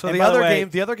scared. So And the by the other way- game,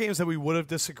 the other games that we would have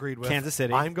disagreed with, Kansas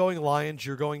City. I'm going Lions,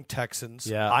 you're going Texans.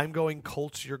 Yeah. I'm going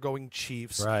Colts, you're going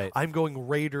Chiefs. Right. I'm going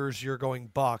Raiders, you're going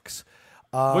Bucks.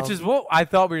 Which is what I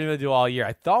thought we were going to do all year.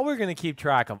 I thought we were going to keep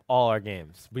track of all our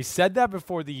games. We said that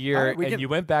before the year, All right, we and can- you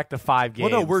went back to 5 games.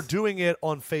 Well, no, we're doing it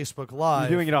on Facebook Live.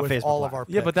 You're doing it on with Facebook all of Live. our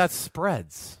Yeah, but picks. that's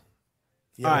spreads.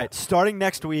 Yeah. All right, starting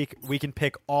next week, we can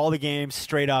pick all the games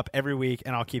straight up every week,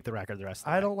 and I'll keep the record the rest of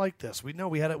the I way. don't like this. We know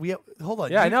we had it. Hold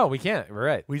on. Yeah, I know. We can't. We're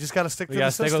right. We just got to stick We to gotta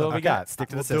the stick with system. what we got. Stick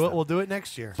to we'll the do it. system. We'll do it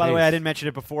next year. By the way, Jeez. I didn't mention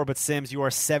it before, but Sims, you are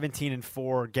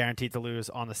 17-4 guaranteed to lose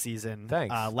on the season.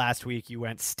 Thanks. Last week, you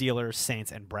went Steelers,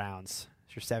 Saints, and Browns.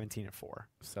 So you're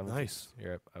 17-4. Nice.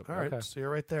 You're up. All right, Okay. so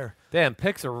you're right there. Damn,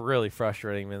 picks are really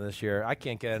frustrating me this year. I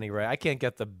can't get any right. I can't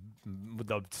get the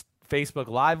Facebook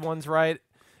Live ones right.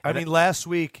 I mean, last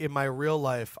week in my real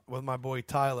life with my boy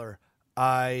Tyler,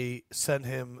 I sent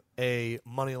him a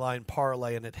money line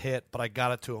parlay and it hit, but I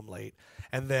got it to him late.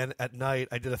 And then at night,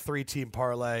 I did a 3-team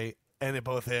parlay and it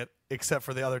both hit, except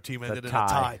for the other team ended in a tie.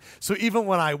 tie. So even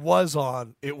when I was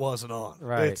on, it wasn't on.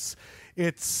 Right.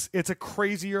 It's a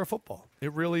crazy year of football.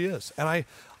 It really is. And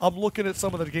I'm looking at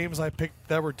some of the games I picked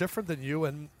that were different than you,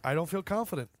 and I don't feel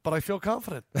confident. But I feel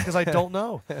confident because I don't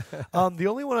know. The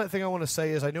only one thing I want to say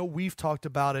is I know we've talked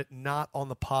about it not on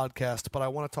the podcast, but I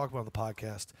want to talk about it on the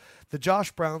podcast. The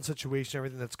Josh Brown situation,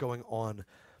 everything that's going on.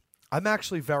 I'm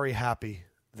actually very happy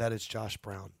that it's Josh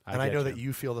Brown. And I get know you. that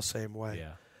you feel the same way.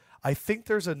 Yeah. I think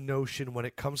there's a notion when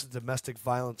it comes to domestic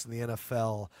violence in the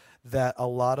NFL that a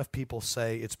lot of people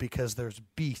say it's because there's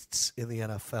beasts in the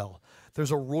NFL. There's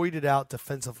a roided out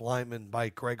defensive lineman by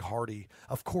Greg Hardy.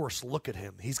 Of course, look at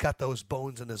him. He's got those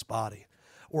bones in his body.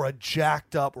 Or a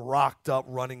jacked up, rocked up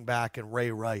running back in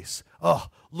Ray Rice. Oh,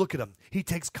 look at him. He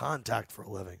takes contact for a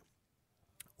living.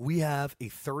 We have a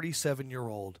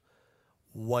 37-year-old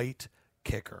white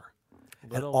kicker.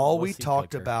 And Little all we wussy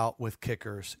talked kicker. about with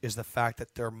kickers is the fact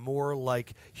that they're more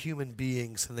like human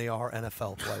beings than they are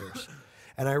NFL players.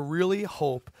 And I really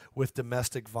hope with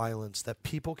domestic violence that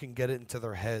people can get it into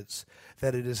their heads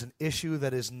that it is an issue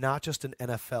that is not just an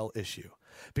NFL issue.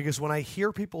 Because when I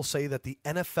hear people say that the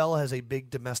NFL has a big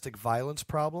domestic violence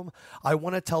problem, I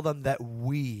want to tell them that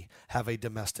we have a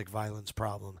domestic violence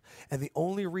problem. And the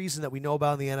only reason that we know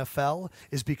about in the NFL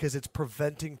is because it's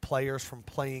preventing players from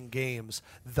playing games,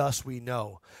 thus we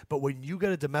know. But when you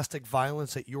get a domestic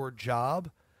violence at your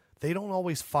job, they don't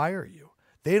always fire you.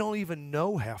 They don't even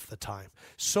know half the time.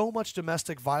 So much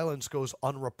domestic violence goes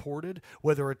unreported,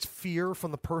 whether it's fear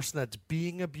from the person that's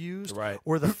being abused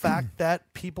or the fact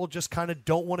that people just kind of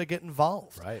don't want to get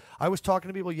involved. Right. I was talking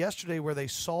to people yesterday where they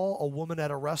saw a woman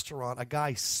at a restaurant, a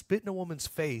guy spit in a woman's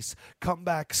face, come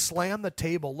back, slam the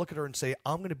table, look at her and say,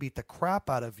 I'm going to beat the crap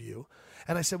out of you.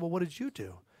 And I said, well, what did you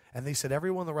do? And they said,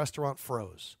 everyone in the restaurant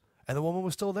froze. And the woman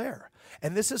was still there.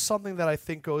 And this is something that I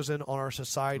think goes in on our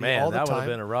society all the time. Man, that would have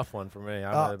been a rough one for me.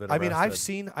 I would have been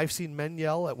arrested. I've seen men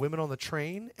yell at women on the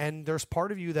train, and there's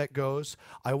part of you that goes,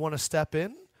 I want to step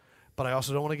in, but I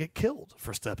also don't want to get killed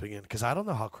for stepping in because I don't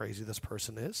know how crazy this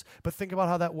person is. But think about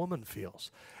how that woman feels.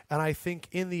 And I think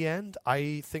in the end,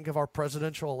 I think of our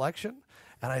presidential election,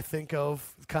 and I think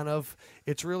of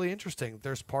it's really interesting.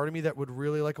 There's part of me that would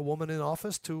really like a woman in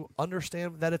office to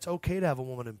understand that it's okay to have a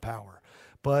woman in power.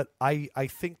 But I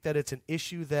think that it's an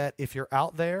issue that if you're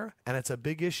out there and it's a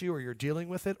big issue or you're dealing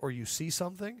with it or you see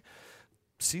something,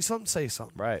 say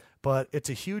something. Right. But it's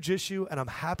a huge issue, and I'm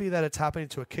happy that it's happening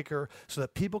to a kicker so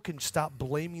that people can stop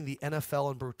blaming the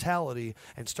NFL and brutality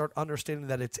and start understanding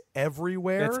that it's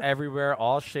everywhere. It's everywhere,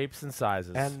 all shapes and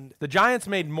sizes. And the Giants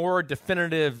made more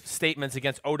definitive statements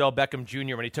against Odell Beckham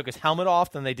Jr. when he took his helmet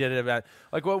off than they did about,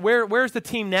 like, well, where's the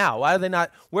team now? Why are they not?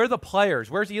 Where are the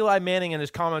players? Where's Eli Manning and his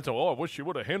comments of, I wish you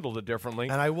would have handled it differently?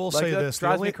 And I will say this.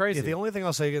 Drives me crazy. The only thing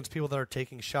I'll say against people that are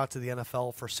taking shots at the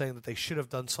NFL for saying that they should have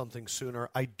done something sooner,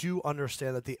 I do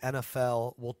understand that the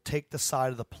NFL will take the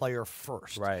side of the player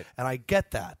first. Right. And I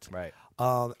get that. Right.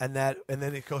 And then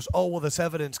it goes, oh, well, this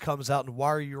evidence comes out, and why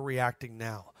are you reacting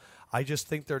now? I just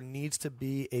think there needs to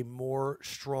be a more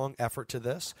strong effort to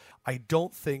this. I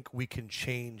don't think we can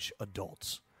change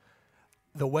adults.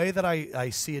 The way that I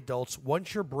see adults,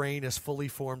 once your brain is fully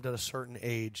formed at a certain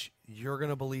age, you're going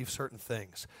to believe certain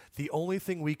things. The only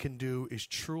thing we can do is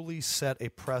truly set a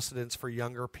precedence for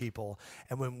younger people.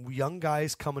 And when young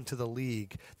guys come into the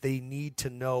league, they need to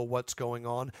know what's going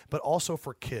on, but also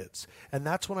for kids. And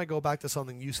that's when I go back to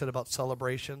something you said about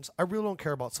celebrations. I really don't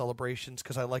care about celebrations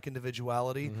because I like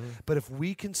individuality. Mm-hmm. But if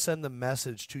we can send the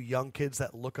message to young kids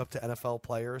that look up to NFL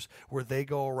players where they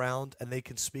go around and they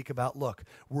can speak about, look,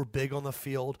 we're big on the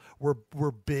field.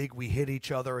 We're big. We hit each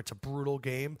other. It's a brutal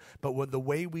game. But when the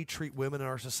way we treat women in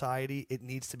our society, it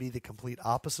needs to be the complete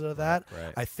opposite of that.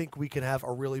 Right. I think we can have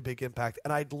a really big impact.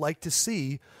 And I'd like to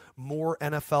see more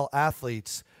NFL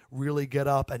athletes really get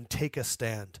up and take a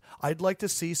stand. I'd like to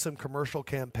see some commercial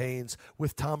campaigns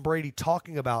with Tom Brady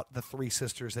talking about the three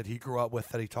sisters that he grew up with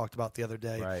that he talked about the other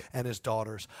day and his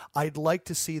daughters. I'd like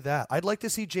to see that. I'd like to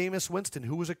see Jameis Winston,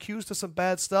 who was accused of some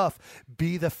bad stuff,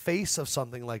 be the face of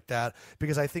something like that,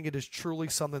 because I think it is truly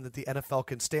something that the NFL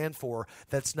can stand for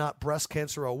that's not breast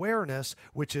cancer awareness,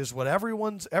 which is what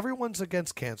everyone's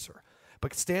against cancer.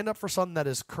 But stand up for something that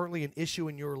is currently an issue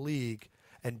in your league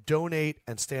and donate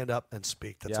and stand up and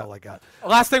speak. That's all I got.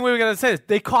 Last thing we were going to say is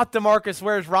they caught DeMarcus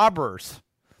Ware's robbers.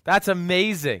 That's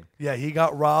amazing. Yeah, he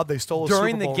got robbed. They stole his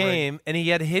during Super Bowl the game, ring. And he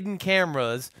had hidden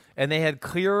cameras, and they had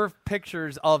clear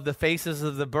pictures of the faces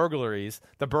of the burglars.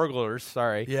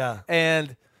 Yeah.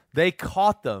 And they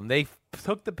caught them. They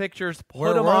took the pictures,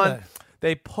 put them on.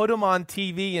 They put him on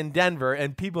TV in Denver,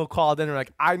 and people called in and were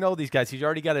like, I know these guys. He's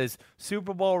already got his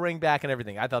Super Bowl ring back and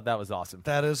everything. I thought that was awesome.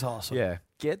 That is awesome. Yeah.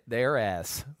 Get their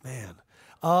ass. Man.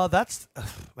 That's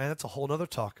a whole nother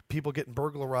talk. People getting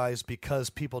burglarized because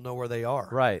people know where they are.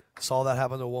 Right. Saw that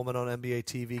happen to a woman on NBA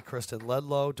TV, Kristen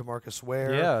Ledlow, DeMarcus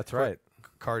Ware. Yeah, that's right.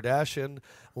 Kardashian.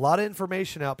 A lot of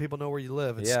information out. People know where you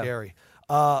live. It's scary.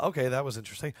 Okay, that was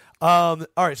interesting. All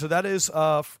right, so that is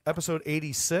episode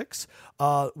 86.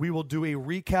 We will do a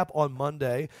recap on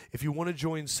Monday. If you want to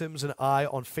join Sims and I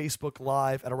on Facebook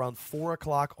Live at around 4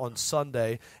 o'clock on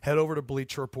Sunday, head over to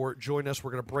Bleacher Report. Join us.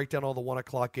 We're going to break down all the 1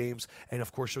 o'clock games, and,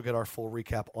 of course, you'll get our full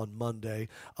recap on Monday.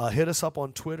 Hit us up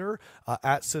on Twitter,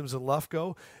 at Sims and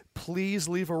Lefko. Please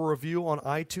leave a review on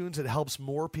iTunes. It helps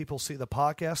more people see the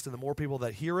podcast, and the more people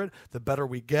that hear it, the better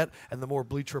we get, and the more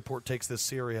Bleacher Report takes this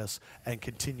serious and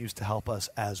continues to help us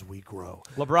as we grow.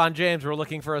 LeBron James, we're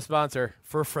looking for a sponsor.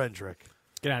 For Frederick.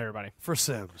 Good night, everybody. For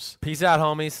Sims. Peace out,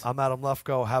 homies. I'm Adam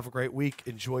Lefko. Have a great week.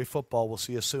 Enjoy football. We'll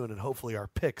see you soon, and hopefully our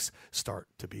picks start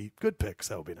to be good picks.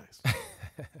 That would be nice.